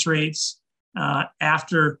incontinence rates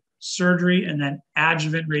after surgery and then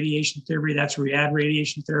adjuvant radiation therapy, that's where we add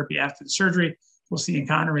radiation therapy after the surgery, we'll see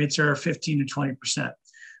incontinence rates are 15 to 20%.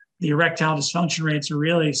 The erectile dysfunction rates are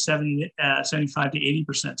really 75 to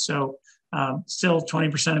 80%. So still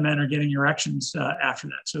 20% of men are getting erections after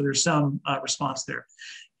that. So there's some response there.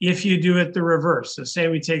 If you do it the reverse, so say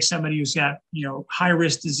we take somebody who's got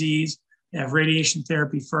high-risk disease, they have radiation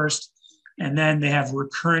therapy first, and then they have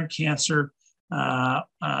recurrent cancer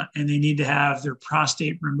and they need to have their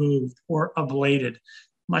prostate removed or ablated.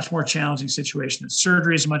 Much more challenging situation. The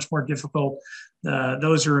surgery is much more difficult.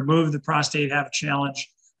 Those who remove the prostate have a challenge.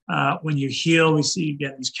 When you heal, we see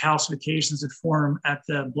again these calcifications that form at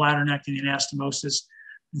the bladder neck and the anastomosis.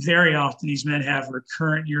 Very often these men have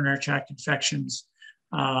recurrent urinary tract infections.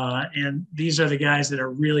 And these are the guys that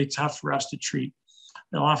are really tough for us to treat.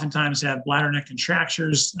 They'll oftentimes have bladder neck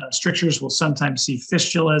contractures. Strictures will sometimes see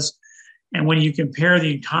fistulas. And when you compare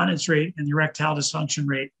the incontinence rate and the erectile dysfunction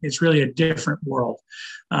rate, it's really a different world.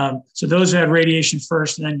 So those who had radiation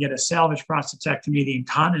first and then get a salvage prostatectomy, the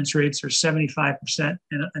incontinence rates are 75%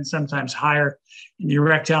 and sometimes higher, and the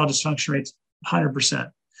erectile dysfunction rates 100%.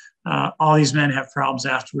 All these men have problems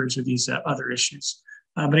afterwards with these other issues.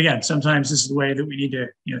 But again, sometimes this is the way that we need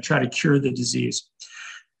to try to cure the disease.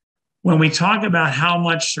 When we talk about how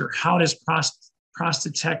much or how does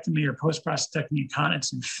prostatectomy or post-prostatectomy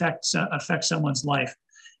incontinence affect someone's life,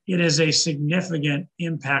 it is a significant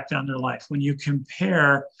impact on their life. When you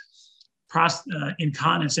compare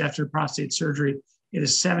incontinence after prostate surgery, it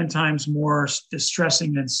is 7 times more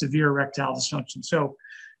distressing than severe erectile dysfunction. So,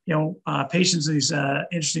 patients in this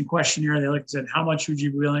interesting questionnaire, they looked and said, how much would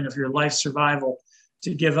you be willing of your life survival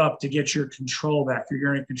to give up to get your control back, your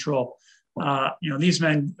urinary control? These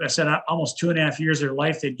men, I said, almost 2.5 years of their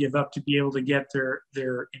life they'd give up to be able to get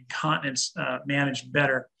their incontinence managed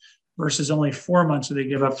better, versus only 4 months that they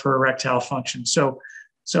give up for erectile function. So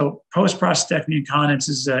post-prostatectomy incontinence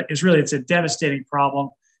is really, it's a devastating problem.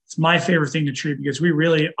 It's my favorite thing to treat because we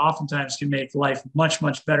really oftentimes can make life much,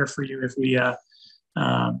 much better for you if we have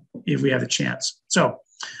a chance. So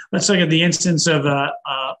let's look at the instance of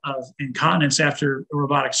incontinence after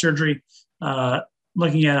robotic surgery.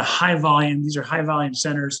 Looking at a high volume, these are high volume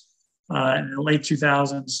centers in the late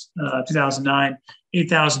 2000s, 2009,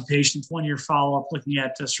 8,000 patients, 1 year follow-up looking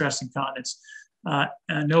at stress incontinence.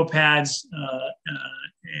 No pads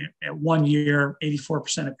at 1 year,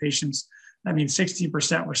 84% of patients. That means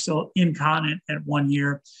 16% were still incontinent at 1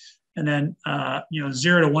 year. And then,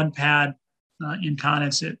 0 to 1 pad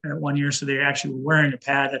incontinence at 1 year. So they actually were wearing a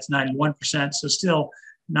pad, that's 91%. So still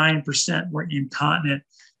 9% were incontinent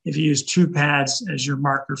if you use 2 pads as your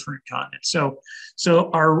marker for incontinence. So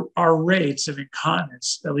our rates of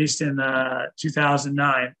incontinence, at least in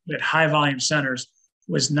 2009 at high volume centers,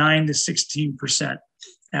 was 9 to 16%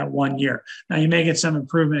 at 1 year. Now you may get some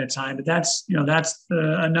improvement at time, but that's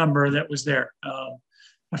a number that was there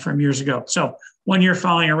from years ago. So 1 year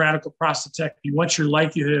following a radical prostatectomy, what's your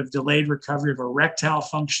likelihood of delayed recovery of erectile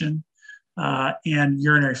function and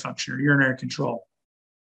urinary function or urinary control?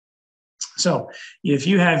 So if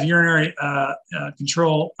you have urinary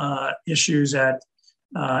control issues at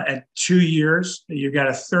 2 years, you've got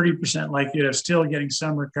a 30% likelihood of still getting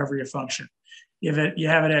some recovery of function. If you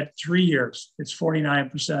have it at 3 years, it's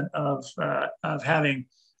 49% of having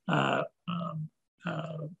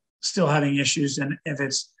still having issues, and if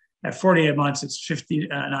it's at 48 months, it's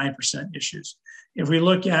 59% issues. If we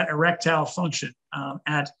look at erectile function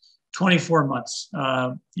at 24 months,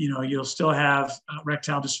 you'll still have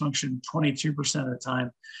erectile dysfunction 22% of the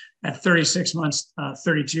time. At 36 months,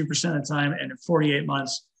 32% of the time, and at 48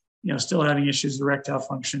 months, still having issues with erectile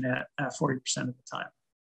function at 40% of the time.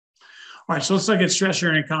 All right, so let's look at stress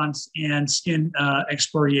urinary incontinence and skin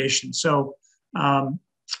excoriation. So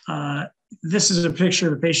this is a picture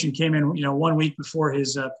of a patient who came in, 1 week before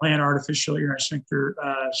his planned artificial urinary sphincter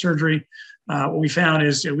surgery. What we found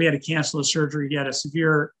is we had to cancel the surgery. He had a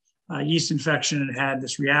severe yeast infection and had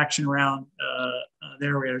this reaction around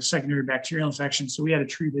there. We had a secondary bacterial infection, so we had to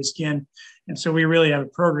treat his skin. And so we really have a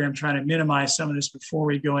program trying to minimize some of this before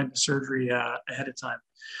we go into surgery ahead of time.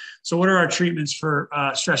 So what are our treatments for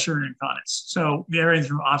stress urinary incontinence? So we have everything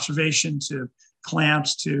from observation to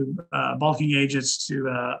clamps to bulking agents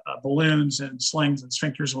to balloons and slings and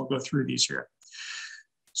sphincters. We'll go through these here.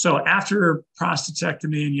 So after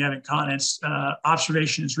prostatectomy and you have incontinence,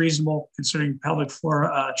 observation is reasonable, considering pelvic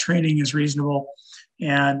floor training is reasonable.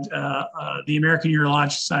 And the American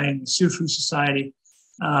Urological Society and the SUFU Society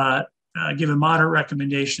give a moderate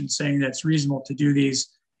recommendation saying that it's reasonable to do these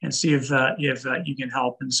and see if you can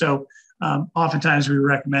help. And so oftentimes we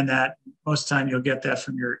recommend that. Most of the time you'll get that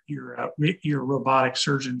from your robotic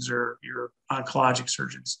surgeons or your oncologic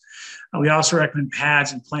surgeons. We also recommend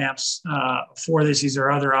pads and clamps for this. These are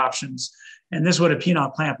other options. And this is what a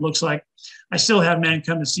penile clamp looks like. I still have men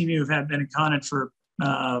come to see me who've been incontinent for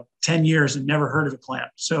 10 years and never heard of a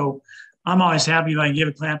clamp. So I'm always happy if I can give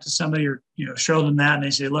a clamp to somebody or show them that and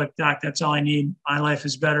they say, look, doc, that's all I need. My life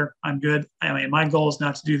is better. I'm good. I mean, my goal is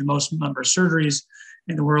not to do the most number of surgeries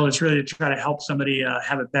in the world. It's really to try to help somebody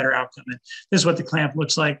have a better outcome. And this is what the clamp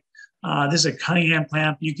looks like. This is a Cunningham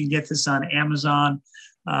clamp. You can get this on Amazon.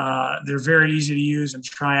 They're very easy to use and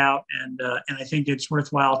try out. And I think it's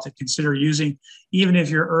worthwhile to consider using, even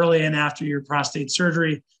if you're early and after your prostate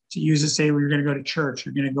surgery, to use it, say, when you're going to go to church,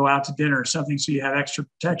 you're going to go out to dinner or something, so you have extra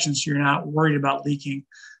protection so you're not worried about leaking.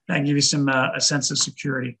 That can give you some a sense of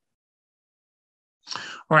security.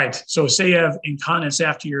 All right, so say you have incontinence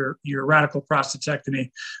after your radical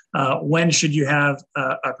prostatectomy. When should you have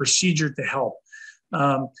a procedure to help?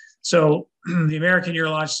 So the American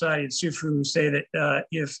Urological Society and SUFU say that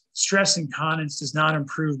if stress incontinence does not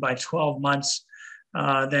improve by 12 months,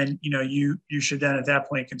 then you should then at that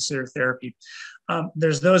point consider therapy.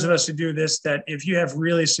 There's those of us who do this that if you have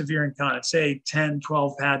really severe incontinence, say 10,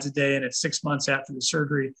 12 pads a day, and it's 6 months after the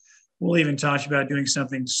surgery, we'll even talk about doing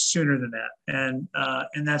something sooner than that.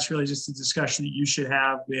 And that's really just a discussion that you should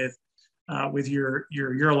have with your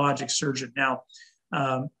urologic surgeon. Now,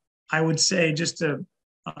 I would say just to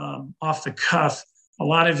off the cuff, a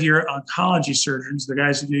lot of your oncology surgeons, the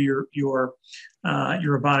guys who do your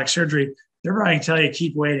robotic surgery, they're probably going to tell you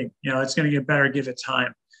keep waiting. It's going to get better, give it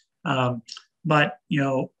time. But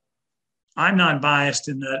I'm not biased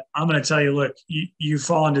in that I'm going to tell you, look, you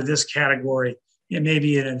fall into this category. It may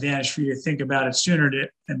be an advantage for you to think about it sooner to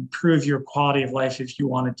improve your quality of life if you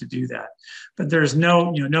wanted to do that. But there's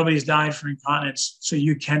nobody's died from incontinence, so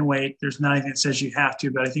you can wait. There's nothing that says you have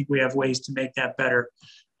to, but I think we have ways to make that better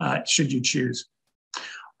should you choose.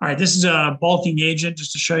 All right, this is a bulking agent,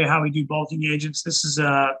 just to show you how we do bulking agents. This is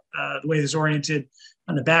the way this is oriented.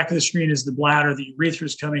 On the back of the screen is the bladder. The urethra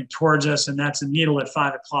is coming towards us, and that's a needle at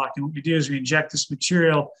 5 o'clock. And what we do is we inject this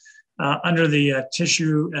material under the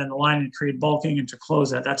tissue and the lining to create bulking and to close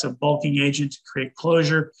that. That's a bulking agent to create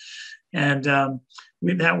closure. And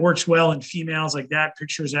that works well in females. Like that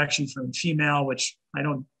picture is actually from a female, which I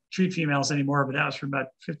don't treat females anymore, but that was from about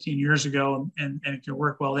 15 years ago, and it can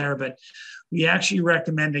work well there. But we actually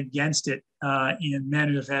recommend against it in men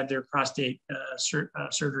who have had their prostate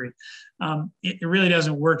surgery. It really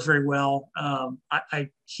doesn't work very well. I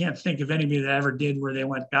can't think of anybody that ever did where they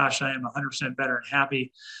went, gosh, I am 100% better and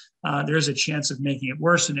happy. There's a chance of making it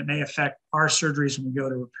worse, and it may affect our surgeries when we go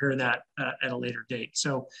to repair that at a later date.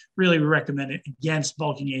 So really, we recommend it against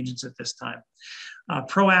bulking agents at this time.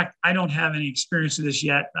 PROACT, I don't have any experience with this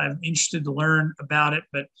yet. I'm interested to learn about it,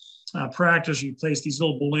 but PROACT is you place these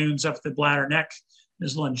little balloons up the bladder neck.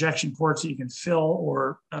 There's little injection ports that you can fill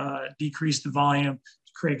or decrease the volume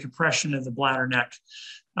to create compression of the bladder neck.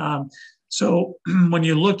 So when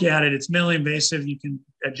you look at it, it's minimally invasive. You can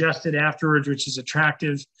adjust it afterwards, which is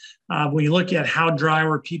attractive. When you look at how dry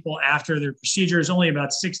were people after their procedures, only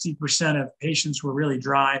about 60% of patients were really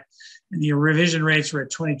dry, and the revision rates were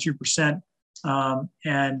at 22%,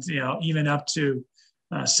 and even up to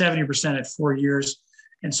 70% at 4 years.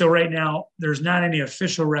 And so right now, there's not any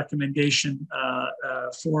official recommendation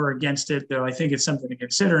for or against it, though I think it's something to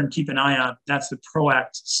consider and keep an eye on. That's the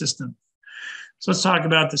PROACT system. So let's talk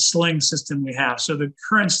about the sling system we have. So the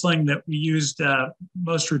current sling that we used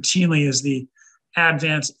most routinely is the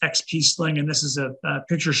Advanced XP sling, and this is a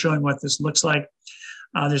picture showing what this looks like.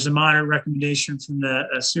 There's a moderate recommendation from the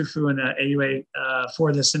SUFU and the AUA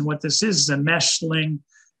for this, and what this is a mesh sling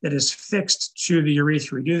that is fixed to the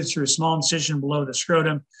urethra. We do this through a small incision below the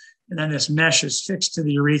scrotum, and then this mesh is fixed to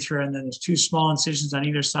the urethra, and then there's 2 small incisions on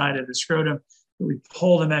either side of the scrotum. We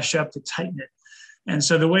pull the mesh up to tighten it. And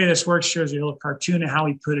so the way this works shows you a little cartoon of how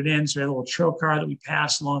we put it in. So we have a little trocar that we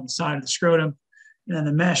pass along the side of the scrotum. And then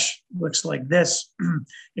the mesh looks like this.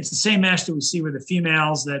 It's the same mesh that we see with the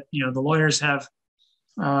females that, the lawyers have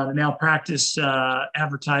the malpractice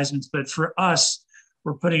advertisements. But for us,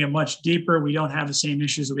 we're putting it much deeper. We don't have the same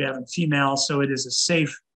issues that we have in females. So it is a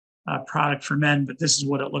safe product for men, but this is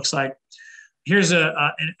what it looks like. Here's an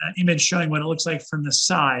image showing what it looks like from the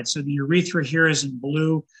side. So the urethra here is in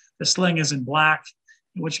blue. The sling is in black.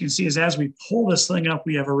 And what you can see is as we pull the sling up,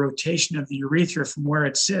 we have a rotation of the urethra from where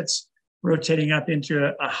it sits, rotating up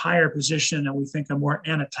into a higher position, and we think a more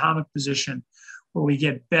anatomic position where we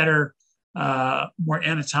get better, more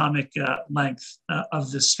anatomic length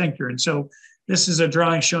of the sphincter. And so this is a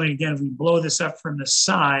drawing showing, again, if we blow this up from the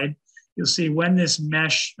side, you'll see when this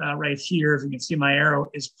mesh right here, if you can see my arrow,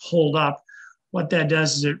 is pulled up, what that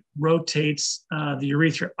does is it rotates the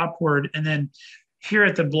urethra upward, and then here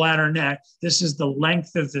at the bladder neck, this is the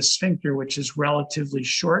length of the sphincter, which is relatively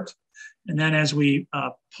short. And then as we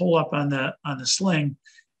pull up on the sling,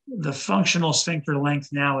 the functional sphincter length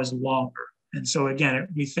now is longer. And so again,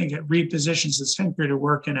 we think it repositions the sphincter to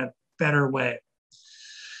work in a better way.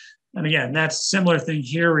 And again, that's a similar thing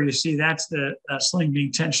here where you see that's the sling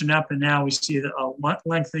being tensioned up, and now we see the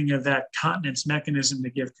lengthening of that continence mechanism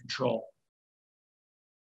to give control.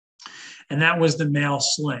 And that was the male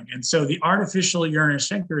sling. And so the artificial urinary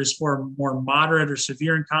sphincter is for more moderate or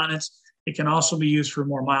severe incontinence. It can also be used for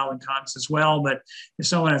more mild incontinence as well. But if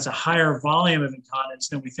someone has a higher volume of incontinence,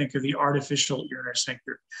 then we think of the artificial urinary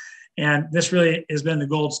sphincter. And this really has been the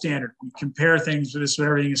gold standard. We compare things with this, what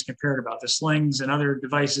everything is compared about. The slings and other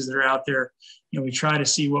devices that are out there, we try to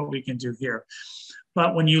see what we can do here.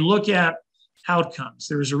 But when you look at outcomes.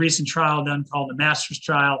 There was a recent trial done called the Masters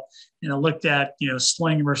trial, and it looked at,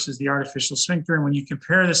 sling versus the artificial sphincter. And when you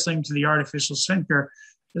compare the sling to the artificial sphincter,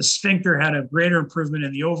 the sphincter had a greater improvement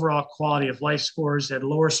in the overall quality of life scores, had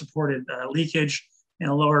lower supported leakage, and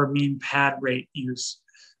a lower mean pad rate use.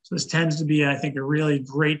 So this tends to be, I think, a really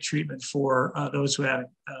great treatment for those who have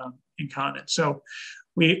incontinence. So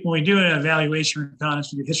when we do an evaluation of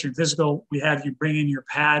incontinence, we do history and physical, we have you bring in your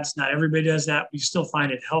pads. Not everybody does that. We still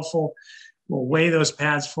find it helpful. We'll weigh those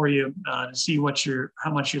pads for you to see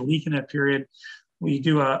how much you leak in that period. We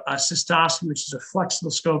do a cystoscopy, which is a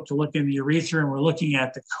flexible scope to look in the urethra, and we're looking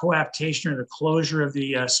at the coaptation or the closure of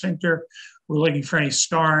the sphincter. We're looking for any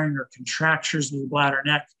scarring or contractures of the bladder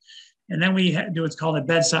neck. And then we do what's called a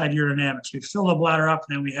bedside urodynamics. We fill the bladder up,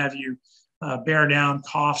 and then we have you bear down,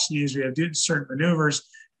 cough, sneeze. We have to do certain maneuvers,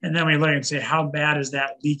 and then we look and say, how bad is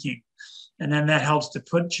that leaking? And then that helps to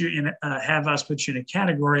put you in, have us put you in a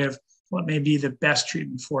category of what may be the best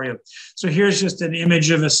treatment for you. So here's just an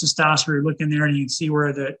image of a cystoscopy. Look in there, and you can see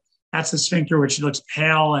where that's the sphincter, which looks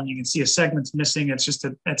pale, and you can see a segment's missing. It's just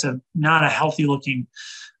not a healthy looking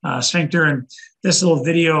sphincter. And this little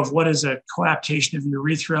video of what is a coaptation of the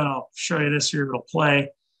urethra, and I'll show you this here, it'll play.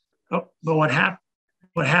 Oh, but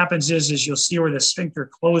what happens is you'll see where the sphincter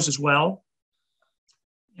closes well,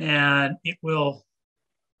 and it will,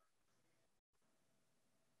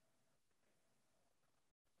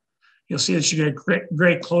 you'll see that you get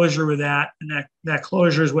great closure with that, and that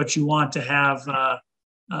closure is what you want to have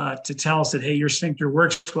to tell us that, hey, your sphincter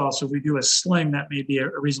works well. So if we do a sling, that may be a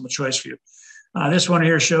reasonable choice for you. This one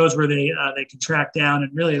here shows where they contract down,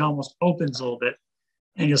 and really it almost opens a little bit,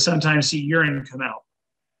 and you'll sometimes see urine come out.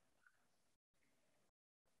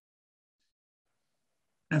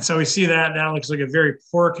 And so we see that looks like a very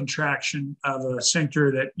poor contraction of a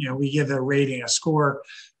sphincter that, we give a rating, a score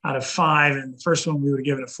out of 5. And the first one we would have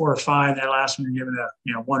given a 4 or 5. That last one we given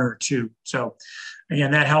a 1 or 2. So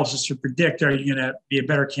again, that helps us to predict, are you going to be a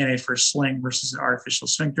better candidate for a sling versus an artificial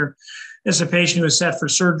sphincter? This is a patient who was set for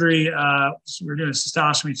surgery. So we were doing a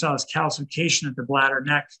cystoscopy. We saw this calcification at the bladder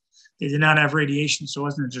neck. They did not have radiation, so it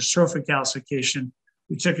wasn't a dystrophic calcification.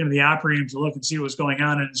 We took him to the operating room to look and see what was going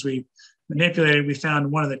on. And as we manipulated, we found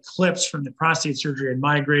one of the clips from the prostate surgery had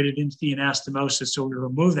migrated into the anastomosis, so we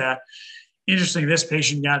removed that. Interestingly, this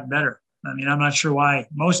patient got better. I mean, I'm not sure why.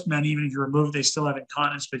 Most men, even if you remove, they still have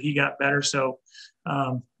incontinence, but he got better. So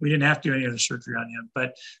we didn't have to do any other surgery on him,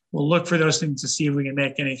 but we'll look for those things to see if we can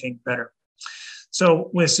make anything better. So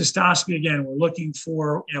with cystoscopy, again, we're looking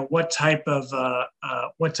for, what type of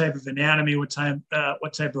anatomy, what type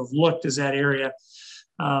of look does that area.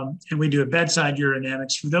 And we do a bedside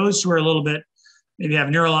urodynamics. For those who are a little bit, maybe have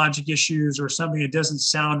neurologic issues or something that doesn't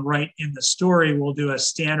sound right in the story, we'll do a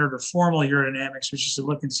standard or formal urodynamics, which is to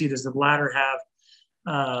look and see, does the bladder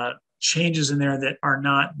have changes in there that are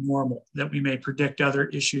not normal, that we may predict other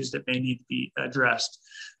issues that may need to be addressed.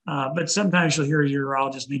 But sometimes you'll hear a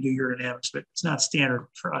urologist may do urodynamics, but it's not standard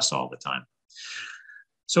for us all the time.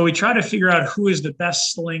 So we try to figure out who is the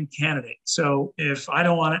best sling candidate. So if I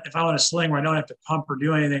want a sling where I don't have to pump or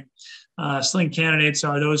do anything, sling candidates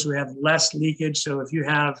are those who have less leakage. So if you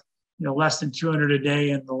have less than 200 a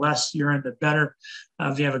day, and the less urine, the better.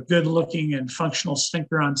 If you have a good looking and functional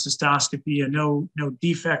sphincter on cystoscopy and no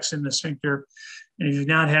defects in the sphincter, and if you've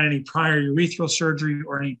not had any prior urethral surgery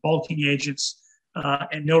or any bulking agents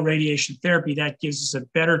and no radiation therapy, that gives us a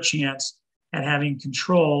better chance at having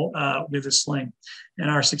control with a sling. And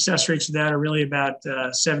our success rates of that are really about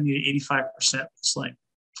 70 to 85% with the sling.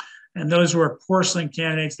 And those who are poor sling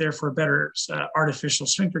candidates, therefore a better artificial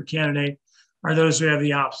sphincter candidate, are those who have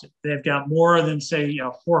the opposite. They've got more than, say,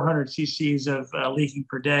 400 cc's of leaking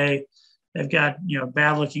per day. They've got,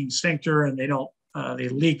 bad looking sphincter, and they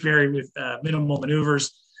leak with minimal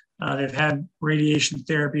maneuvers. They've had radiation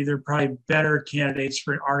therapy. They're probably better candidates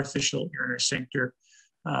for an artificial urinary sphincter.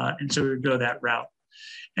 And so we would go that route.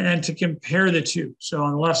 And then to compare the two. So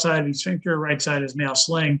on the left side is sphincter, right side is male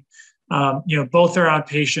sling. Both are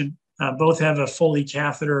outpatient. Both have a Foley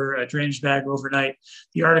catheter, a drainage bag overnight.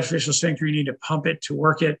 The artificial sphincter, you need to pump it to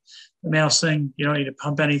work it. The male sling, you don't need to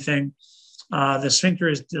pump anything. The sphincter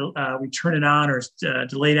is, we turn it on, or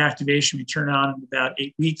delayed activation, we turn it on in about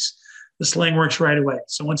 8 weeks. The sling works right away.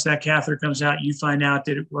 So once that catheter comes out, you find out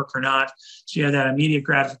did it work or not. So you have that immediate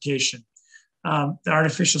gratification. The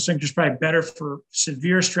artificial sphincter is probably better for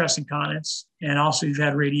severe stress incontinence, and also you've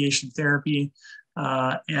had radiation therapy,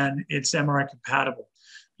 and it's MRI compatible.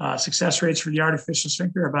 Success rates for the artificial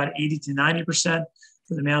sphincter are about 80 to 90%.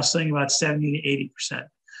 For the male sling, about 70 to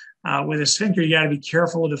 80%. With a sphincter, you got to be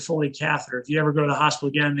careful with a Foley catheter. If you ever go to the hospital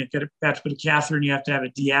again, they have to put a catheter, and you have to have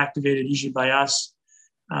it deactivated, usually by us.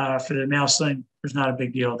 For the male sling, there's not a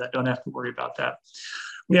big deal. That don't have to worry about that.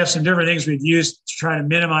 We have some different things we've used to try to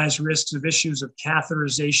minimize risks of issues of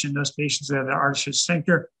catheterization. Those patients who have an artificial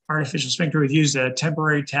sphincter, we've used a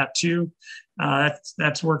temporary tattoo.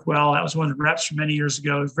 That's worked well. That was one of the reps from many years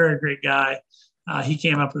ago. Very great guy. He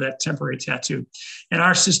came up with that temporary tattoo. In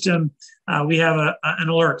our system, we have an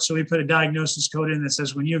alert. So we put a diagnosis code in that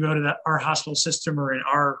says when you go to our hospital system or in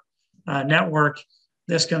our network,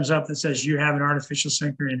 this comes up that says you have an artificial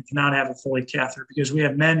sphincter and cannot have a Foley catheter, because we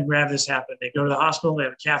have men who have this happen. They go to the hospital, they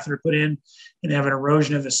have a catheter put in, and they have an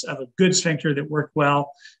erosion of a good sphincter that worked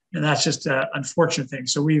well. And that's just an unfortunate thing.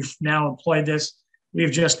 So we've now employed this.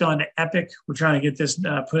 We've just gone to Epic. We're trying to get this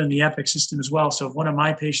put in the Epic system as well. So if one of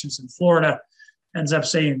my patients in Florida ends up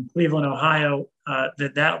saying Cleveland, Ohio,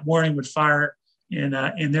 that warning would fire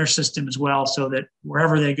in their system as well, so that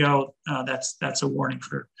wherever they go, that's a warning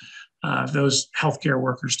for those healthcare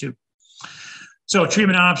workers too. So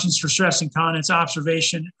treatment options for stress incontinence,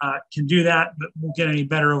 observation can do that, but won't get any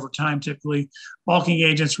better over time typically. Bulking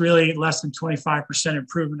agents, really less than 25%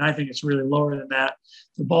 improvement. I think it's really lower than that.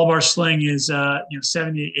 The bulbar sling is 70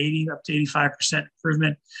 to 80, up to 85%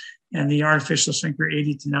 improvement. And the artificial sphincter,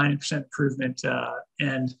 80 to 90% improvement.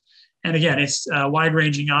 And again, it's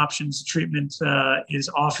wide-ranging options. Treatment is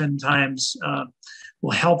oftentimes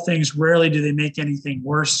will help things. Rarely do they make anything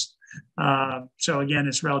worse. So again,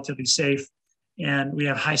 it's relatively safe, and we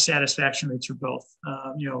have high satisfaction rates for both.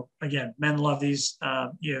 Again, men love these.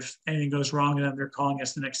 If anything goes wrong with them, they're calling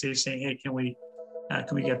us the next day saying, "Hey, can we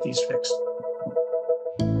get these fixed?"